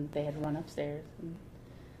called, and they had to run upstairs. And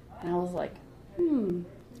I was like,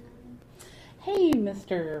 Hey,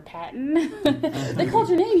 Mr. Patton. They called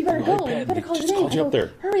your name. You better go. I better call your just name. called you I up go,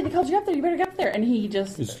 there. Hurry, they called you up there. You better get up there. And he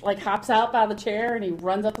just like hops out of the chair and he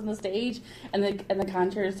runs up on the stage and the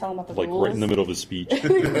conjurer is telling him about the Like rules. right in the middle of his speech. And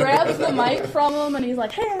he grabs the mic from him and he's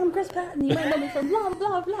like, "Hey, I'm Chris Patton. You might know me from blah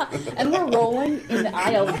blah blah." And we're rolling in the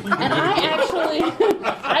aisles. And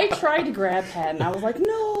I tried to grab Patton. I was like,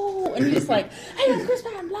 "No!" And he's like, "Hey, I'm Chris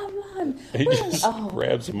Patton." Blah blah. And He we're just like,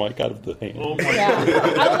 grabs the mic out of the hand. Oh my yeah.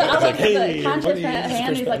 I was like, "Hey, the conjurer's everybody, this is hand.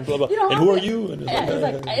 Chris He's like, Patton, blah, blah. "You know, And I'm who are the-" you? And Yeah, he's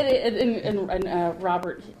like, and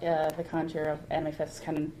Robert, the conjurer of Anime Fest, is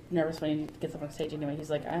kind of nervous when he gets up on stage anyway. He's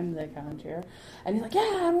like, "I'm the conjurer." And he's like,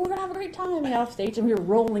 "Yeah, and we're going to have a great time." We got off stage and we were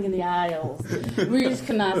rolling in the aisles. We just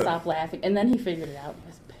could not stop laughing. And then he figured it out.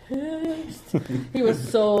 He was pissed. He was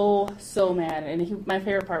so mad. And my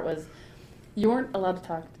favorite part was, you weren't allowed to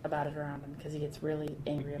talk about it around him because he gets really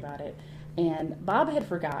angry about it. And Bob had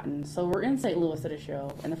forgotten, so we're in St. Louis at a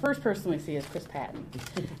show, and the first person we see is Chris Patton.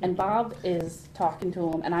 And Bob is talking to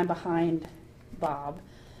him, and I'm behind Bob.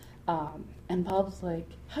 And Bob's like,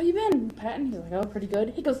 "How you been, Patton?" He's like, "Oh, pretty good."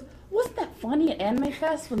 He goes, "Wasn't that funny at Anime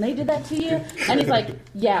Fest when they did that to you?" And he's like,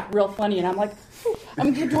 "Yeah, real funny." And I'm like,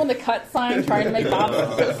 I'm doing the cut sign, trying to make Bob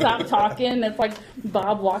stop talking. And it's like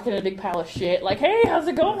Bob walking in a big pile of shit, like, "Hey, how's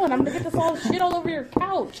it going? I'm gonna get this all shit all over your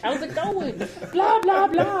couch. How's it going? Blah blah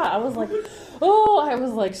blah." I was like, I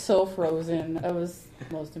was like so frozen. It was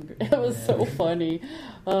so funny.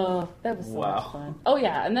 That was so much fun. Oh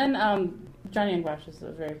yeah, and then Johnny Youngwash is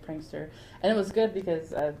a very prankster, and it was good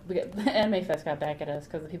because Anime Fest got back at us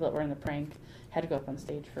because the people that were in the prank had to go up on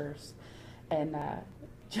stage first, and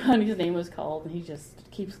Johnny's name was called, and he just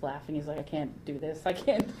keeps laughing. He's like, "I can't do this. I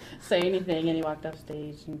can't say anything," and he walked off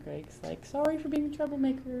stage, and Greg's like, "Sorry for being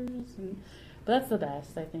troublemakers," but that's the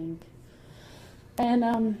best, I think. And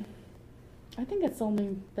I think it's the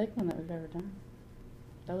only big one that we've ever done.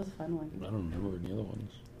 That was a fun one. I don't remember any other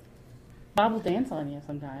ones. Bob will dance on you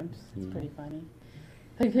sometimes. It's pretty funny.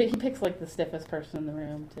 He picks like the stiffest person in the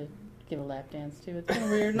room to give a lap dance to. It's kind of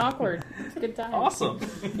weird and awkward. It's a good time. Awesome.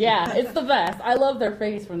 Yeah, it's the best. I love their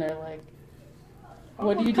face when they're like,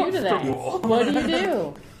 "What do you do to that? What do you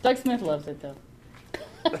do?" Doug Smith loves it though.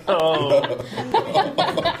 Oh.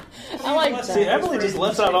 I like that. See, Emily just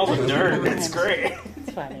lets out all the dirt. It's great.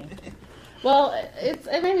 It's funny. Well, it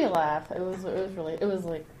made me laugh. It was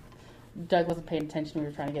like Doug wasn't paying attention. We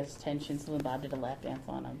were trying to get his attention, so then Bob did a lap dance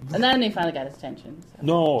on him, and then he finally got his attention. So.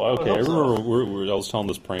 No, okay. I remember I was telling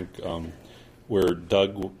this prank where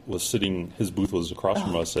Doug was sitting. His booth was across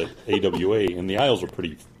from us at AWA, and the aisles were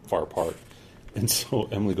pretty far apart. And so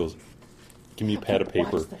Emily goes, "Give me a pad of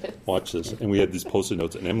paper. Watch this." And we had these Post-it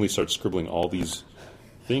notes, and Emily starts scribbling all these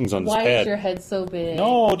things on this Why pad. is your head so big?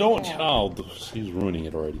 No, don't. Yeah. Oh, she's ruining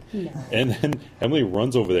it already. No. And then Emily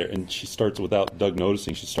runs over there, and she starts, without Doug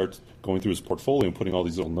noticing, she starts going through his portfolio and putting all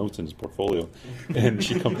these little notes in his portfolio. And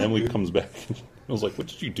Emily comes back, and I was like, "What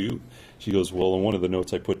did you do?" She goes, "Well, in one of the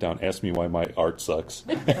notes I put down, ask me why my art sucks."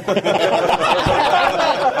 I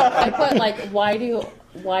put like, why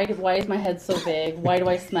is my head so big? Why do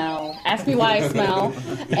I smell? Ask me why I smell,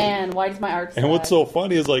 and why does my art suck? And what's so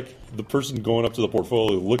funny is, like, the person going up to the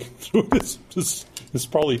portfolio looking through this is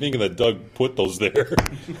probably thinking that Doug put those there.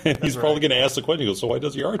 And he's probably going to ask the question. He goes, "So why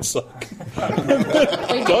does your art suck?"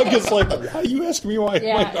 Doug is like, "Why are you asking me why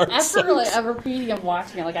my art sucks?" After like repeating and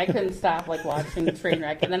watching it, like I couldn't stop like watching the train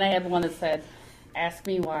wreck. And then I had one that said, "Ask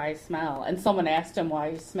me why I smell," and someone asked him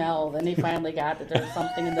why he smelled, and he finally got that there was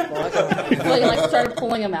something in the book. So he like started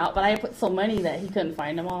pulling them out, but I had put so many that he couldn't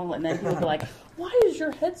find them all. And then he would be like, "Why is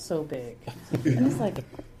your head so big?" And it's like.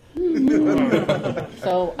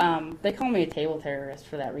 So they call me a table terrorist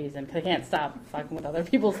for that reason because I can't stop fucking with other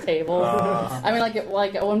people's tables. I mean, like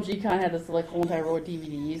OMG Con had this like whole entire row of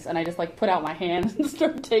DVDs, and I just like put out my hand and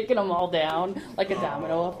started taking them all down like a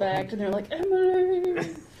domino effect, and they're like,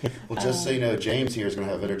 "Emily." Well, just so you know, James here is going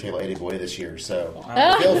to have a Vendor Table 80 Boy this year, so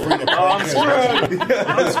feel free to play.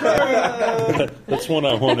 That's one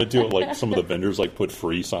I want to do. Like some of the vendors, like put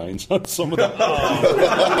free signs on some of them.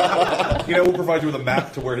 We'll provide you with a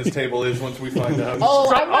map to where his table is once we find out.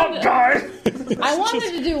 I wanted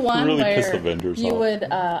to do one really where piss the vendors you off. would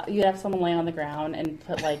you'd have someone lay on the ground and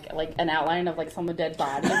put like an outline of like some dead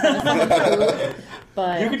body in front of someone's food.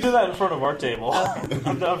 But You can do that in front of our table.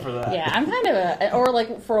 I'm down for that. yeah, I'm kind of or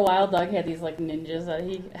like for a while Doug had these like ninjas that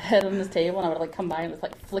he had on his table, and I would like come by and just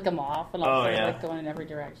like flick them off, and I was like going in every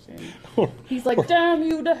direction. He's like, "Damn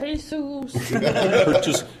you to Jesus!"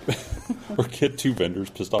 or get two vendors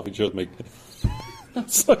pissed off each other, make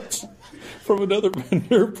signs from another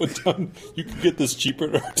vendor. Put down, "You can get this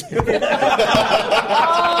cheaper at our table."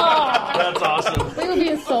 That's awesome. We would be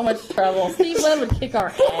in so much trouble. Steve Lynn would kick our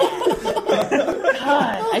ass.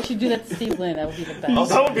 God, I should do that to Steve Lynn. That would be the best. Oh,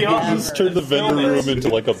 that would be awesome. Just turn the vendor room into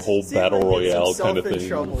like a whole battle royale kind of thing.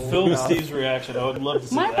 Film Steve's reaction. I would love to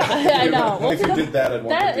see My, that. I know. Well, If you did that, I'd want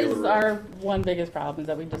that the dealer is room. our one biggest problem is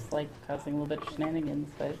that we just like causing a little bit of shenanigans.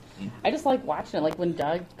 But I just like watching it. Like when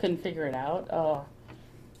Doug couldn't figure it out. Oh,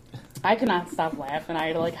 I could not stop laughing. I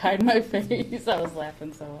had to like hide my face. I was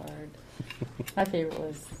laughing so hard. My favorite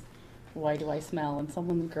was, "Why do I smell?" And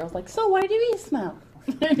the girl's like, "So why do you smell?"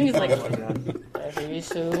 And he's like, "Baby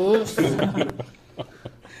soup."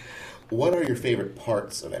 What are your favorite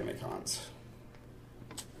parts of anime cons?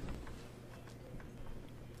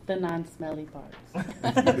 The non-smelly parts.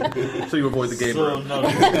 So you avoid the game So, room. no.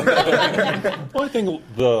 Well, I think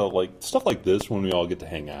the stuff like this when we all get to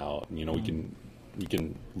hang out, and, we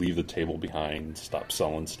can leave the table behind, stop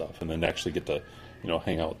selling stuff, and then actually get to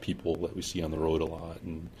hang out with people that we see on the road a lot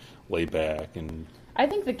and lay back and. I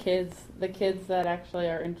think the kids that actually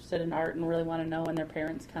are interested in art and really want to know, and their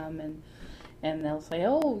parents come and they'll say,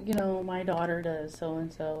 "Oh, my daughter does so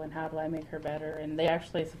and so, and how do I make her better?" And they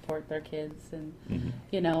actually support their kids, and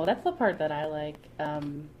that's the part that I like.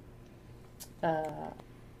 And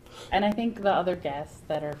I think the other guests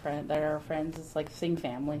that are friends is like seeing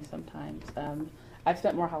family sometimes. I've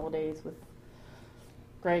spent more holidays with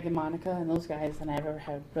Greg and Monica and those guys than I've ever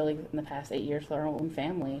had really in the past 8 years with our own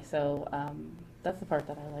family. So that's the part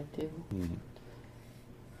that I like too. Mm-hmm.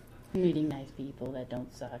 Meeting nice people that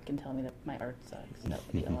don't suck and tell me that my art sucks. That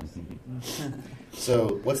would be awesome.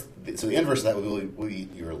 So the inverse of that would be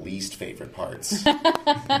your least favorite parts.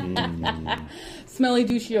 Smelly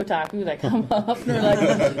douchey otaku that come up and they're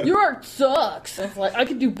like, "Your art sucks." It's like, I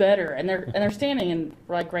could do better, and they're standing in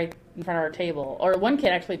like right in front of our table. Or one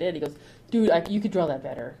kid actually did. He goes, "Dude, you could draw that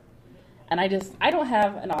better." And I don't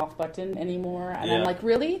have an off button anymore. And I'm like,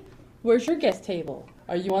 "Really? Where's your guest table?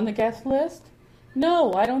 Are you on the guest list?"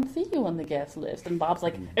 "No, I don't see you on the guest list." And Bob's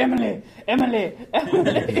like, Emily.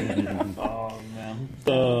 Oh, man.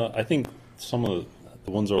 I think some of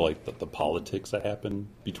the ones are like the politics that happen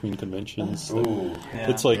between conventions. Ooh.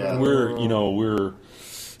 It's like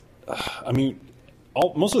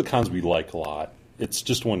most of the cons we like a lot. It's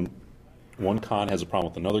just when one con has a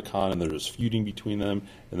problem with another con and there's feuding between them,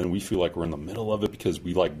 and then we feel like we're in the middle of it because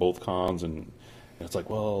we like both cons, and it's like,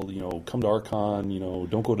 well, come to our con,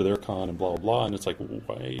 don't go to their con, and blah, blah, blah. And it's like, well,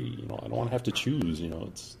 why, I don't want to have to choose,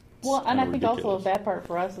 it's well, and I think ridiculous. also a bad part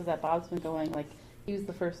for us is that Bob's been going, like, he was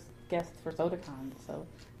the first guest for SodaCon, so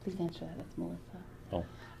please answer that, it's Melissa. Oh.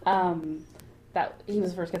 That he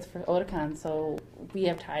was the first guest for Otakon, so we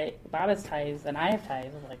have Bob has ties, and I have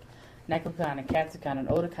ties with, like, NekoCon and Katsucon and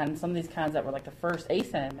Otakon, and some of these cons that were, like, the first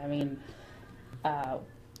ASEN. I mean,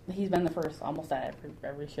 he's been the first almost at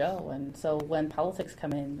every show, and so when politics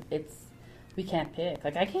come in, we can't pick.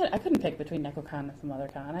 Like I couldn't pick between NekoCon and some other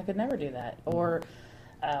con. I could never do that. Or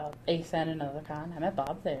ASEN and another con. I met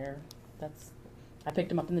Bob there. I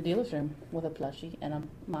picked him up in the dealer's room with a plushie and a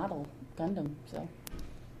model Gundam. So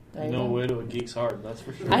there you No go. way to a geek's heart, that's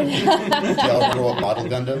for sure. Did y'all grow up model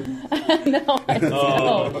Gundam? No, I don't.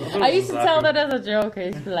 Oh. I used to tell that as a joke. I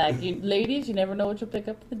used to be like, ladies, you never know what you'll pick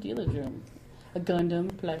up at the dealer's room. A Gundam,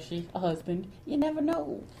 a plushie, a husband. You never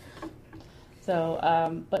know. So,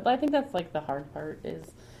 but I think that's like the hard part is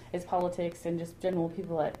politics and just general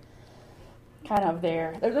people that kind of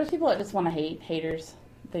there's people that just want to haters.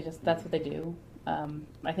 That's what they do.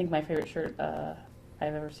 I think my favorite shirt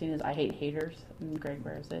I've ever seen is "I hate haters," and Greg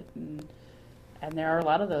wears it, and there are a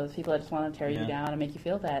lot of those people that just want to tear you down and make you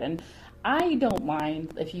feel bad. And I don't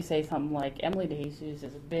mind if you say something like Emily DeJesus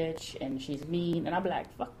is a bitch and she's mean, and I'll be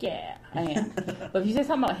like, fuck yeah, I am. But if you say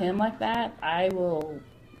something about him like that, I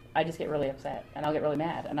just get really upset and I'll get really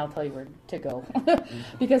mad and I'll tell you where to go.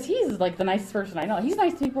 Because he's like the nicest person I know. He's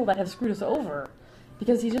nice to people that have screwed us over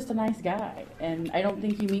because he's just a nice guy. And I don't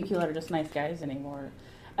think you meet people that are just nice guys anymore.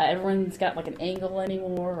 Everyone's got like an angle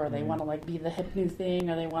anymore, or they want to like be the hip new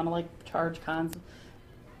thing, or they want to like charge cons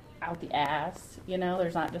out the ass.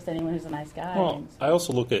 There's not just anyone who's a nice guy. Well, I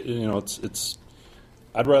also look at it's.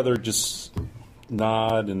 I'd rather just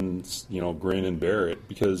nod and grin and bear it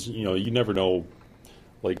because you never know.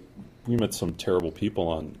 Like we met some terrible people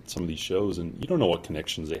on some of these shows, and you don't know what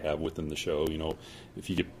connections they have within the show. If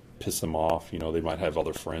you could piss them off, they might have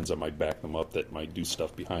other friends that might back them up, that might do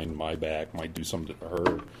stuff behind my back, might do something to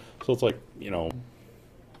her. So it's like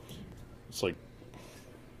it's like.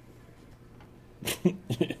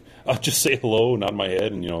 I'll just say hello, nod my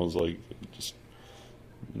head, and it's like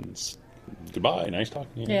it's goodbye, nice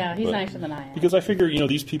talking to you. Yeah, he's nicer than I am. Because I figure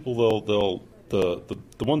these people the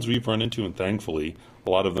ones we've run into, and thankfully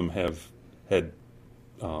a lot of them have had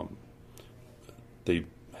they've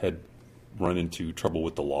had run into trouble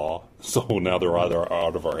with the law, so now they're either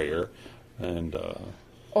out of our hair, and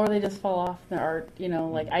or they just fall off the art.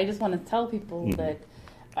 Like I just want to tell people that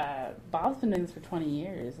Bob's been doing this for 20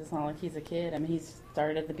 years. It's not like he's a kid. I mean, he's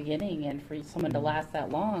started at the beginning, and for someone to last that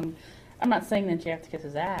long, I'm not saying that you have to kiss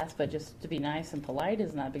his ass, but just to be nice and polite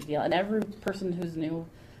is not a big deal. And every person who's new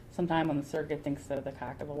sometime on the circuit thinks they're the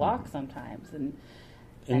cock of the walk sometimes.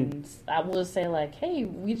 And I will just say, like, hey,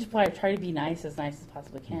 we just try to be nice as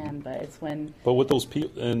possibly can, but it's when... But with those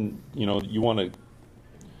people, and, you want to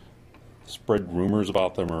spread rumors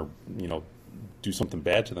about them or, do something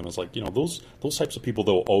bad to them. It's like, those types of people,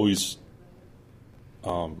 they'll always...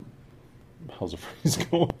 how's the phrase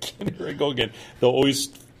go again? Here I go again. They'll always...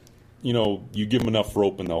 you give them enough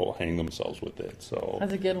rope and they'll hang themselves with it. So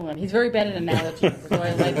that's a good one. He's very bad at analogies. So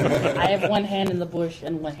I have one hand in the bush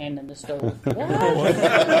and one hand in the stove. What?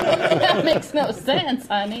 That makes no sense,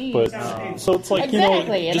 honey. But so it's like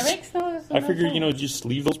exactly, and just, it makes no sense. I figure just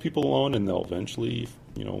leave those people alone, and they'll eventually,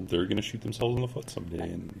 they're going to shoot themselves in the foot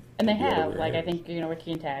someday. And they have. Like I think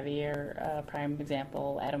Ricky and Tavi are a prime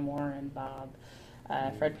example. Adam Warren, Bob.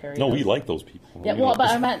 Fred Perry. No, we like those people. Yeah, well, but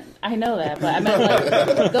I know that, but I meant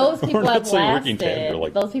like those people have lasted.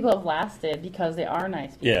 Like, those people have lasted because they are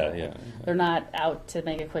nice people. Yeah. They're not out to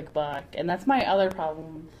make a quick buck, and that's my other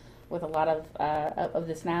problem with a lot of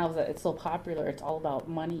this now is that it's so popular. It's all about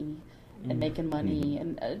money and making money,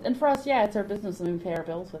 and for us, yeah, it's our business and we pay our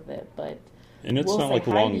bills with it. But and it's not like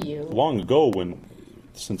long ago when.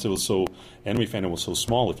 Since it was anime fandom was so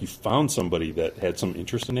small, if you found somebody that had some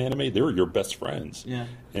interest in anime, they were your best friends. Yeah.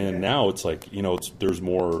 And now it's like, there's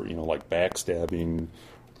more, like backstabbing,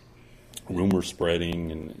 rumor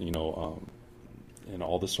spreading, and, and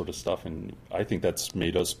all this sort of stuff. And I think that's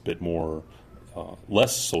made us a bit more,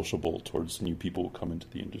 less sociable towards new people who come into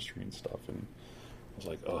the industry and stuff. And I was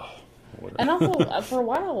like, ugh. Whatever. And also, for a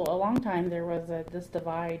while, a long time, there was this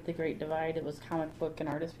divide, the Great Divide. It was comic book and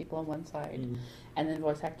artist people on one side, and then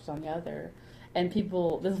voice actors on the other. And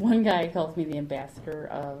this one guy calls me the ambassador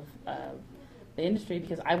of the industry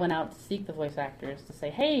because I went out to seek the voice actors to say,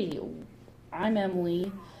 hey, I'm Emily,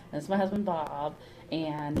 and this is my husband Bob,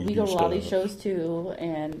 and we go to a lot of these shows too,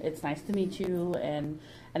 and it's nice to meet you, and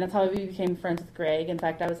that's how we became friends with Greg. In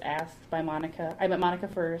fact, I was asked by Monica. I met Monica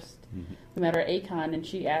first. We met her at A-Kon, and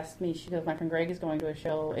she asked me, she goes, my friend Greg is going to a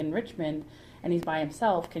show in Richmond, and he's by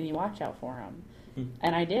himself. Can you watch out for him?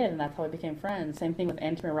 And I did, and that's how we became friends. Same thing with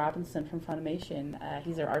Anthony Robinson from Funimation.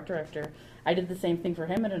 He's our art director. I did the same thing for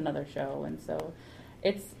him at another show, and so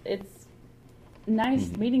it's nice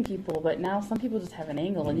meeting people, but now some people just have an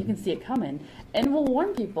angle, and you can see it coming. And we'll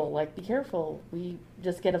warn people, like, be careful. We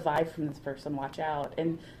just get a vibe from this person. Watch out.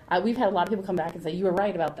 And we've had a lot of people come back and say, you were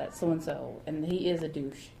right about that so-and-so, and he is a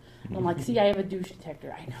douche. And I'm like, see, I have a douche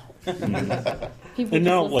detector. I know. People and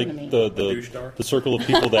now, listen like, to me. the circle of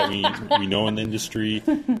people that we know in the industry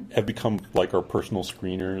have become, like, our personal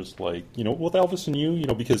screeners. Like, with Elvis and you,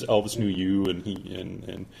 because Elvis knew you,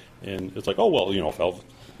 and and it's like, oh, well,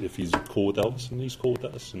 if he's cool with Elvis, and he's cool with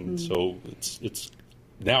us. And so it's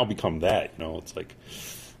now become that, it's like,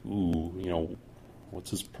 ooh,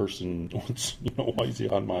 what's this person, why is he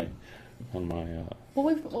on my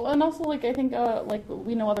Well, and also, like, I think, like,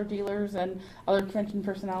 we know other dealers and other convention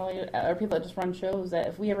personality, or people that just run shows, that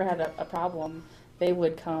if we ever had a problem, they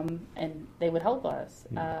would come and they would help us.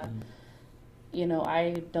 I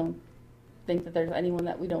don't think that there's anyone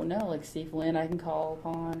that we don't know, like Steve Lynn I can call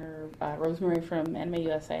upon, or Rosemary from Anime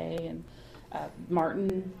USA, and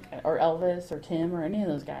Martin, or Elvis, or Tim, or any of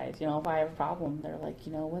those guys. If I have a problem, they're like,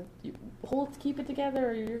 keep it together,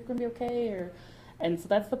 or you're going to be okay, and so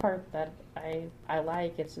that's the part that I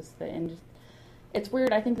like. It's just it's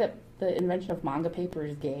weird. I think that the invention of manga paper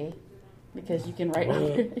is gay because you can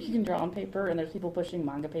you can draw on paper, and there's people pushing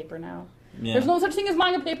manga paper now. Yeah. There's no such thing as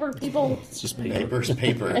manga paper, people. It's just paper. Paper's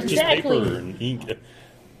paper. It's exactly. just paper and ink.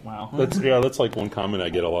 Wow. That's like one comment I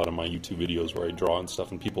get a lot on my YouTube videos where I draw and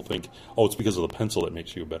stuff, and people think, oh, it's because of the pencil that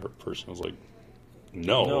makes you a better person. I was like,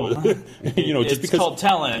 no. Just it's because, called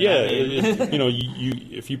talent. Yeah,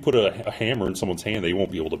 if you put a hammer in someone's hand, they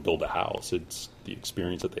won't be able to build a house. It's the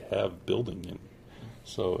experience that they have building it.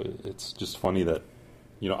 So it's just funny that,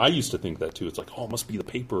 I used to think that too. It's like, oh, it must be the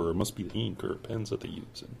paper, or it must be the ink or pens that they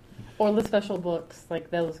use. Or the special books, like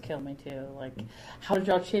those kill me too. Like how to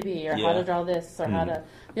draw chibi, or how to draw this, or how to.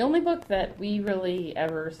 The only book that we really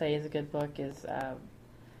ever say is a good book is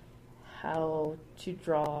How to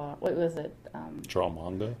Draw. What was it? Draw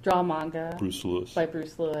manga. Draw Manga. Bruce Lewis. By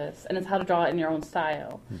Bruce Lewis, and it's how to draw it in your own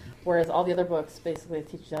style. Whereas all the other books basically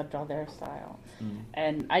teach you how to draw their style.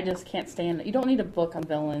 And I just can't stand it. You don't need a book on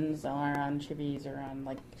villains or on chibis or on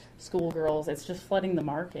like schoolgirls. It's just flooding the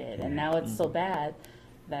market, and now it's so bad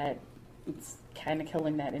that it's kind of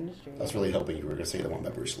killing that industry. I was really hoping you were going to say the one by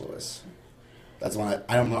Bruce Lewis. That's the one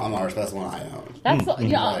I don't know. I'm Irish, but that's the one I own. That's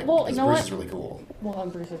yeah. Like, Well, you know Bruce what? is really cool. Well,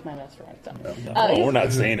 Bruce is my best friend. So. Oh, we're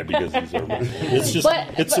not saying it because he's our It's just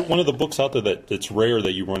it's one of the books out there that it's rare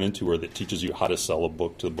that you run into where that teaches you how to sell a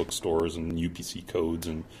book to bookstores and UPC codes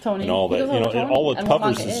and all that. And all it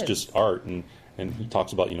covers is just art and he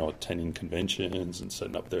talks about attending conventions and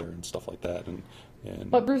setting up there and stuff like that and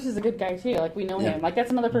But Bruce is a good guy too. Like we know him. Like that's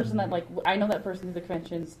another person that like I know that person through the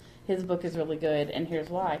conventions. His book is really good, and here's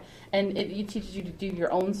why. And it teaches you to do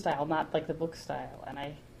your own style, not like the book style. And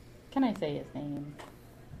can I say his name?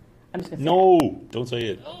 I'm just gonna say No, don't say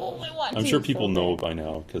it. Oh, I want I'm to, sure people so know bad. by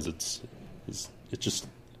now because it's just.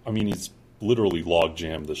 I mean, he's literally log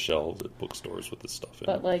jammed the shelves at bookstores with this stuff.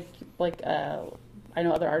 But I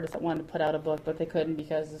know other artists that wanted to put out a book, but they couldn't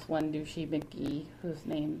because this one douchey McGee, whose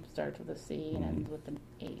name starts with a C and ends with an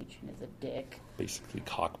H and is a dick. Basically,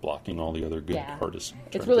 cock blocking all the other good artists.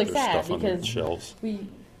 It's trying to really put their sad stuff on their because shelves.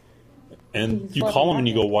 And you call him and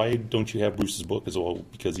you go, "Why don't you have Bruce's book?" As well,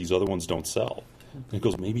 because these other ones don't sell. And he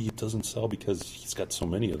goes, "Maybe it doesn't sell because he's got so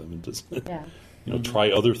many of them. And doesn't,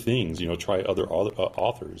 try other things. Try other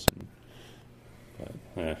authors."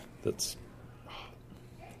 That's.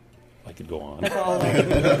 I could go on. It's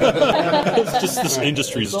just this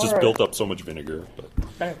industry's just built up so much vinegar.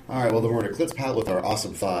 But. All right, well, then we're going to Clips Pal with our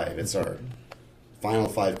awesome 5. It's our final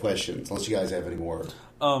 5 questions, unless you guys have any more.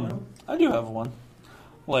 I do have one.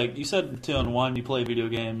 Like, you said 2 and 1, you play video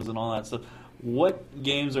games and all that stuff. What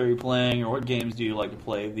games are you playing, or what games do you like to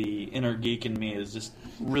play? The inner geek in me is just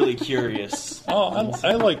really curious.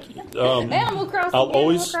 I like Animal Crossing. I'll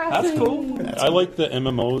always. That's cool. I like the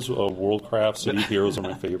MMOs. Worldcraft, City Heroes are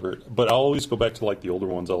my favorite, but I'll always go back to like the older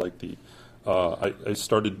ones. I like the. I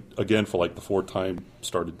started again for like the 4th time.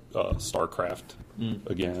 Started StarCraft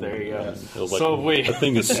again. There you go. It was like, So wait. the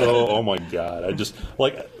thing is so. Oh my god! I just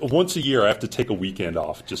like once a year I have to take a weekend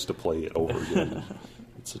off just to play it over again.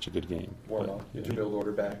 It's such a good game. Warm up. Get your build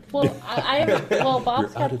order back. Well,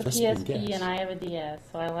 Bob's got the Vespian PSP gas. and I have a DS,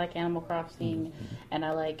 so I like Animal Crossing, and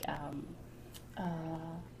I like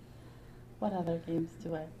what other games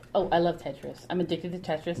do I? Oh, I love Tetris. I'm addicted to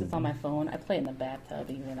Tetris. It's on my phone. I play it in the bathtub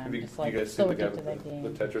even. I'm just like you guys so seen the guy addicted to with that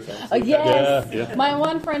game. the Tetris on? Oh yes, Yeah. My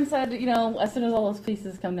one friend said, as soon as all those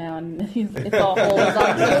pieces come down, it's all holes. His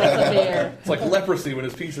arm disappear. It's like leprosy when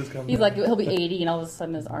his pieces come He's down. like, he'll be 80, and all of a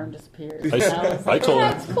sudden his arm disappears. And was I like, told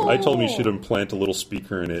 "That's him. cool." I told him he should implant a little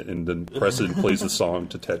speaker in it and then press it and plays the song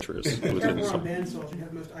to Tetris. Within Careful the on song. bandsaws. You have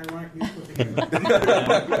the most ironic musical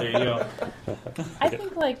together. There you go. I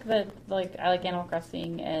think I like Animal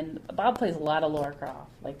Crossing, and Bob plays a lot of Lara Croft,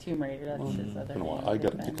 like Tomb Raider. That's his other Been a while. game I he's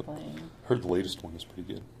gotta been pick up. playing. Heard the latest one is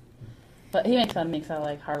pretty good. But he makes fun of me because I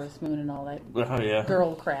like Harvest Moon and all that Oh, yeah.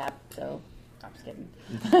 girl crap. So I'm just kidding.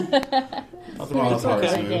 Nothing wrong with I like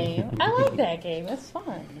Harvest that Moon. game. I like that game. It's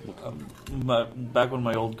fun. Back when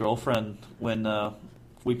my old girlfriend, when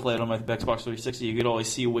we played on my Xbox 360, you could always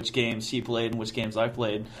see which games she played and which games I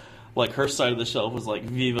played. Like, her side of the shelf was like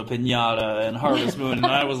Viva Pinata and Harvest Moon, and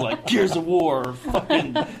I was like Gears of War,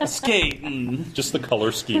 fucking Skate, and Just the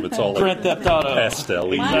color scheme. It's all Grand like Theft Auto.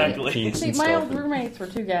 pastel-y Exactly. pinks See, and my stuff. old roommates were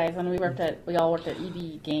 2 guys, and we all worked at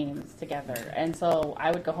EB Games together. And so I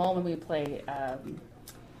would go home and we'd play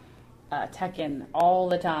Tekken all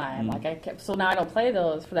the time. Like so now I don't play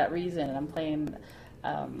those for that reason. And I'm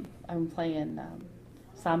playing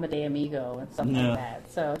Samba de Amigo and stuff like that.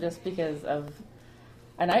 So just because of.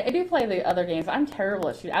 And I do play the other games. I'm terrible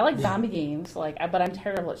at shooting. I like zombie games, but I'm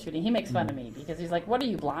terrible at shooting. He makes fun of me because he's like, "What are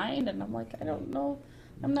you, blind?" And I'm like, "I don't know.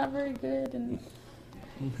 I'm not very good." And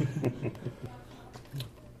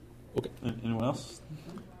Anyone else?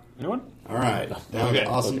 Anyone? All right, now Okay. the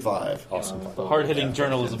awesome 5. Awesome. The hard-hitting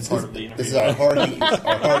journalism part of the interview. This is our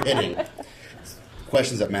hard-hitting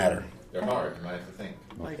questions that matter. They're hard. You might have to think.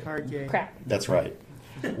 Like hard game. crap. That's right.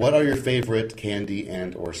 What are your favorite candy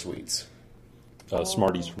and or sweets?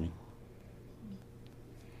 Smarties for me.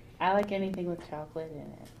 I like anything with chocolate in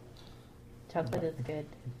it. Chocolate is good.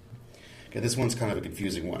 Okay, this one's kind of a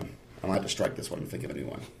confusing one. I might have to strike this one and think of a new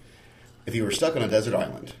one. If you were stuck on a desert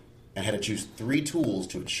island and had to choose 3 tools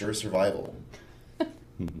to ensure survival,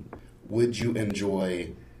 would you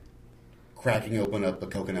enjoy cracking open up a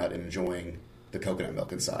coconut and enjoying the coconut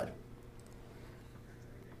milk inside?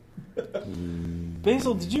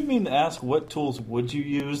 Basil, did you mean to ask what tools would you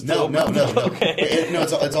use? No. Okay.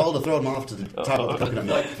 It's all to throw them off to the top of the coconut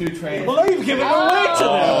milk. Like 2 trains. Well, now you've given away to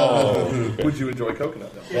them. Would you enjoy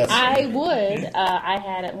coconut milk? Yes. I would. I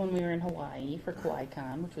had it when we were in Hawaii for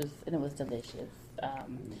KawaiiCon, it was delicious.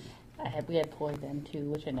 We had poi then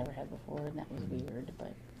too, which I never had before, and that was weird.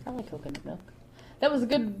 But I like coconut milk. That was a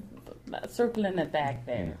good circling it back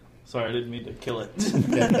there. Sorry, I didn't mean to kill it.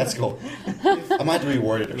 Yeah, that's cool. I might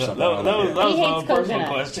reward it or something. That was my He own hates personal coconut.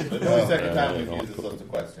 question. The only second time we've used this list of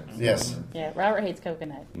questions. Yes. Yeah, Robert hates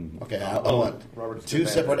coconut. Okay, I want Robert's 2 good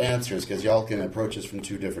man. separate answers because y'all can approach this from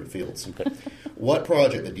 2 different fields. What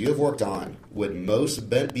project that you have worked on would most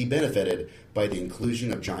be benefited by the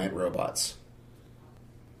inclusion of giant robots?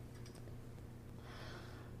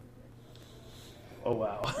 Oh,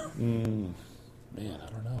 wow. Man, I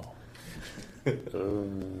don't know.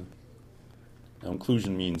 Now,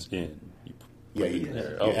 inclusion means in. Yeah, you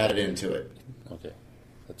added into it. Okay,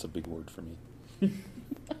 that's a big word for me.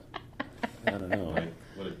 I don't know.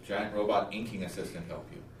 Would a giant robot inking assistant help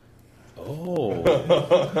you?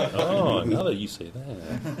 Oh, now that you say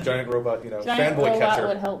that. Giant robot, Giant fanboy robot catcher.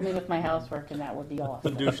 would help me with my housework, and that would be The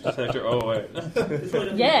awesome. douche detector. Oh, wait.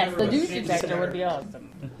 Yes, the douche detector would be awesome.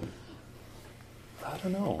 I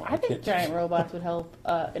don't know. I think giant robots would help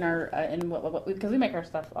in our because we make our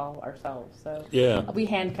stuff all ourselves. So Yeah. we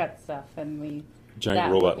hand cut stuff, and we Giant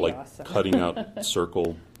that robot would be like awesome. cutting out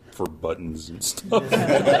circle for buttons and stuff.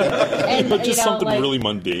 and But just something like, really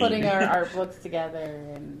mundane. Putting our books together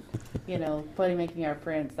and making our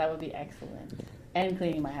prints, that would be excellent. And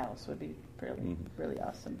cleaning my house would be really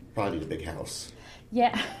awesome. Probably the big house.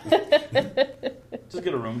 Yeah. Just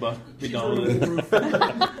get a Roomba. Be done with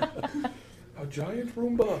it. A giant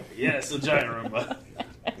Roomba. Yes, a giant Roomba.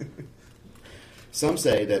 Some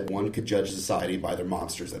say that one could judge society by their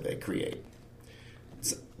monsters that they create.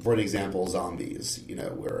 For an example, zombies.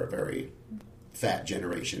 We're a very fat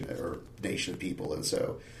generation or nation of people, and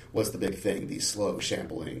so what's the big thing? These slow,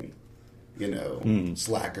 shambling,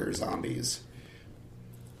 slacker zombies.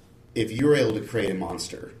 If you were able to create a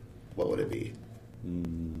monster, what would it be?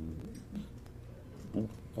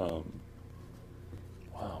 Wow,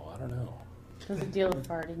 I don't know. Does it deal with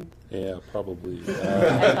farting? Yeah, probably.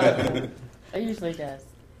 It usually does.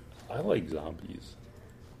 I like zombies.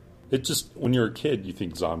 It just, when you're a kid, you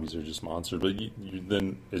think zombies are just monsters, but you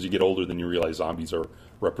then, as you get older, then you realize zombies are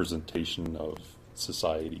representation of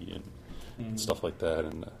society and stuff like that.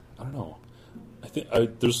 And I don't know. I think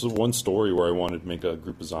there's one story where I wanted to make a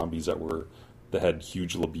group of zombies that had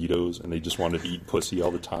huge libidos and they just wanted to eat pussy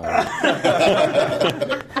all the time.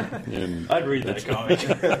 And I'd read that comic.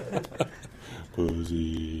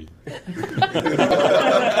 pussy.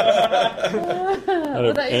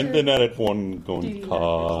 And then I had one going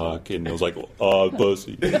cock, and it was like,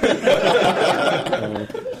 pussy. That's,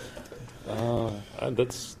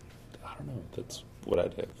 I don't know. That's what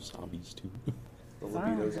I'd have zombies too. The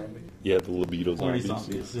libido zombie. Yeah, the libido Horny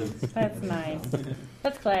zombies. zombies. That's nice.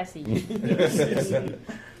 That's classy.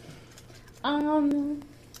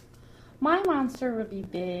 My monster would be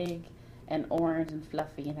big and orange and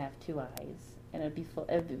fluffy and have 2 eyes, and it'd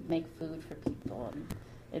it'd make food for people. And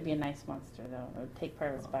it'd be a nice monster, though. It would take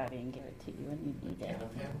part of its body and give it to you, and you'd eat it.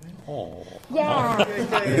 Oh. Yeah.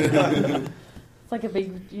 It's like a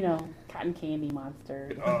big, cotton candy monster.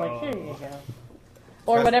 It's like, here you go.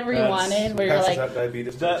 Or whatever you wanted, where you're Passes like, out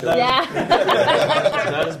diabetes. yeah.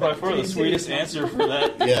 That is by far the sweetest answer for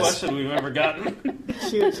that Yes. question we've ever gotten.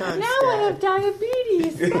 Shoot on Now I have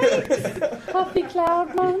diabetes. Thanks, Puffy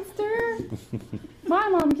Cloud Monster. My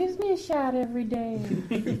mom gives me a shot every day.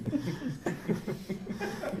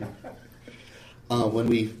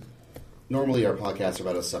 Normally our podcasts are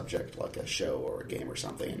about a subject like a show or a game or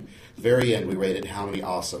something. At the very end, we rated how many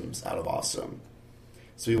awesomes out of awesome.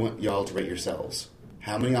 So we want y'all to rate yourselves.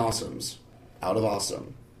 How many awesomes out of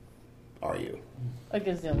awesome are you? A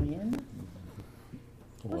gazillion.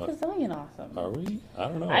 What? A gazillion awesome. Are we? I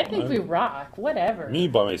don't know. I think we rock. Whatever. Me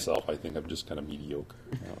by myself, I think I'm just kind of mediocre.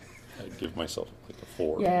 I give myself like a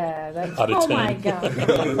 4. Yeah, that's. Out of Oh 10. my god.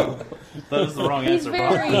 That is the wrong He's answer,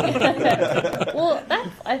 very. Bob. Well,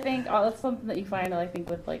 I think that's something that you find. I think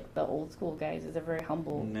with like the old school guys is they're very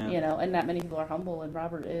humble, Yeah. and not many people are humble. And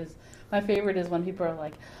Robert is. My favorite is when people are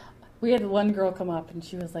like, we had one girl come up and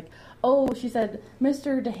she was like, "Oh," she said,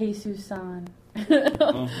 "Mr. DeJesus-san."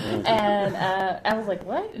 And I was like,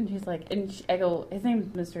 what? And she's like, I go, his name's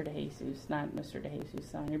Mr. DeJesus, not Mr. DeJesus'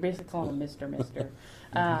 son. You're basically calling him Mr.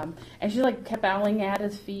 And she like kept bowing at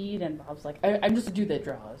his feet, and Bob's like, I'm just a dude that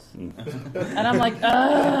draws. And I'm like,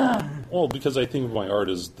 ugh. Well, because I think of my art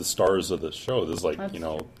as the stars of the show. There's like, That's I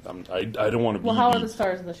don't want to be. Well, how are the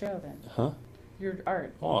stars of the show then? Huh? Your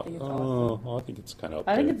art. Oh, I think it's awesome. I think it's kind of.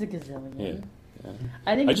 I think it's a gazillion. Yeah.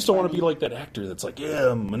 I just don't want to be like that actor that's like, yeah,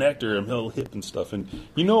 I'm an actor, I'm hell hip and stuff. And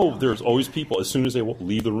there's always people. As soon as they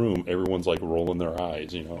leave the room, everyone's like rolling their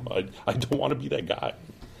eyes. I don't want to be that guy.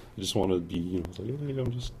 I just want to be, like,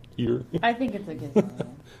 I'm just here. I think it's a gazillion.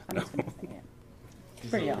 I'm just going to say it. It's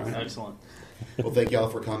pretty awesome. Excellent. Well, thank y'all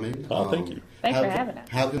for coming. Thank you. Thanks for having us.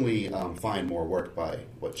 How can we find more work by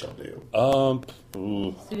What Y'all Do?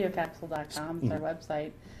 StudioCapsule.com is our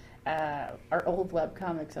website. Our old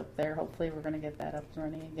webcomic's up there. Hopefully we're going to get that up and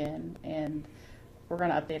running again. And we're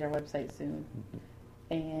going to update our website soon.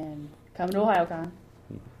 And come to OhioCon.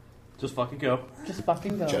 Just fucking go. Just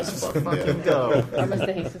fucking go. Just fucking go. Go. Or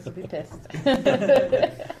Mr. Jesus will be pissed.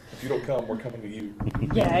 If you don't come, we're coming to you.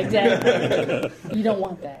 Yeah, exactly. You don't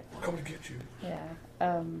want that. We're coming to get you. Yeah.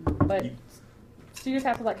 But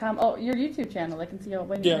StudioCapsule.com. Oh, your YouTube channel. I can see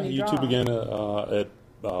when Yeah, you draw. YouTube again at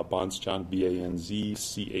Banzchan,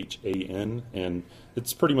 BANZCHAN, and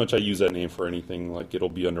it's pretty much I use that name for anything. Like it'll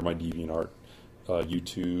be under my DeviantArt,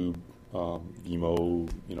 YouTube, Vimeo,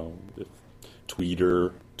 if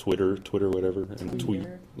Twitter, whatever, and tweet.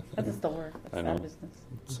 That's a store. That's I know. our business.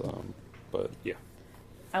 It's, but yeah.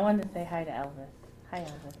 I wanted to say hi to Elvis. Hi,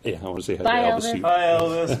 Elvis. Yeah, I want to say hi Bye, to Elvis. Elvis. too. Bye,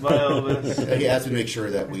 Elvis. Bye, Elvis. He has to make sure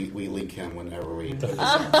that we link him whenever we do this.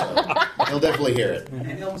 So he'll definitely hear it.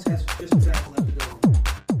 And Elvis has just exactly left the door.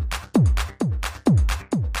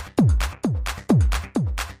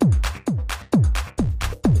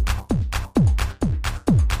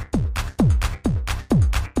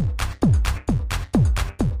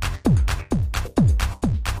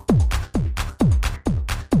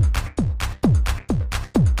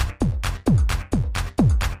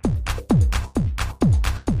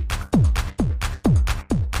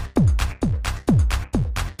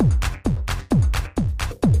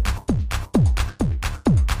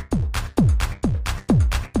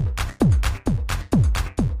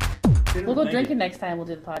 We'll go drinking next time. We'll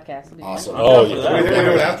do the podcast. It'll be fun. Awesome. Oh, What yeah. do you think we're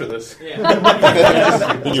doing after this?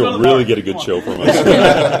 Then you'll really get a good show from us.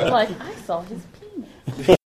 Like, I saw his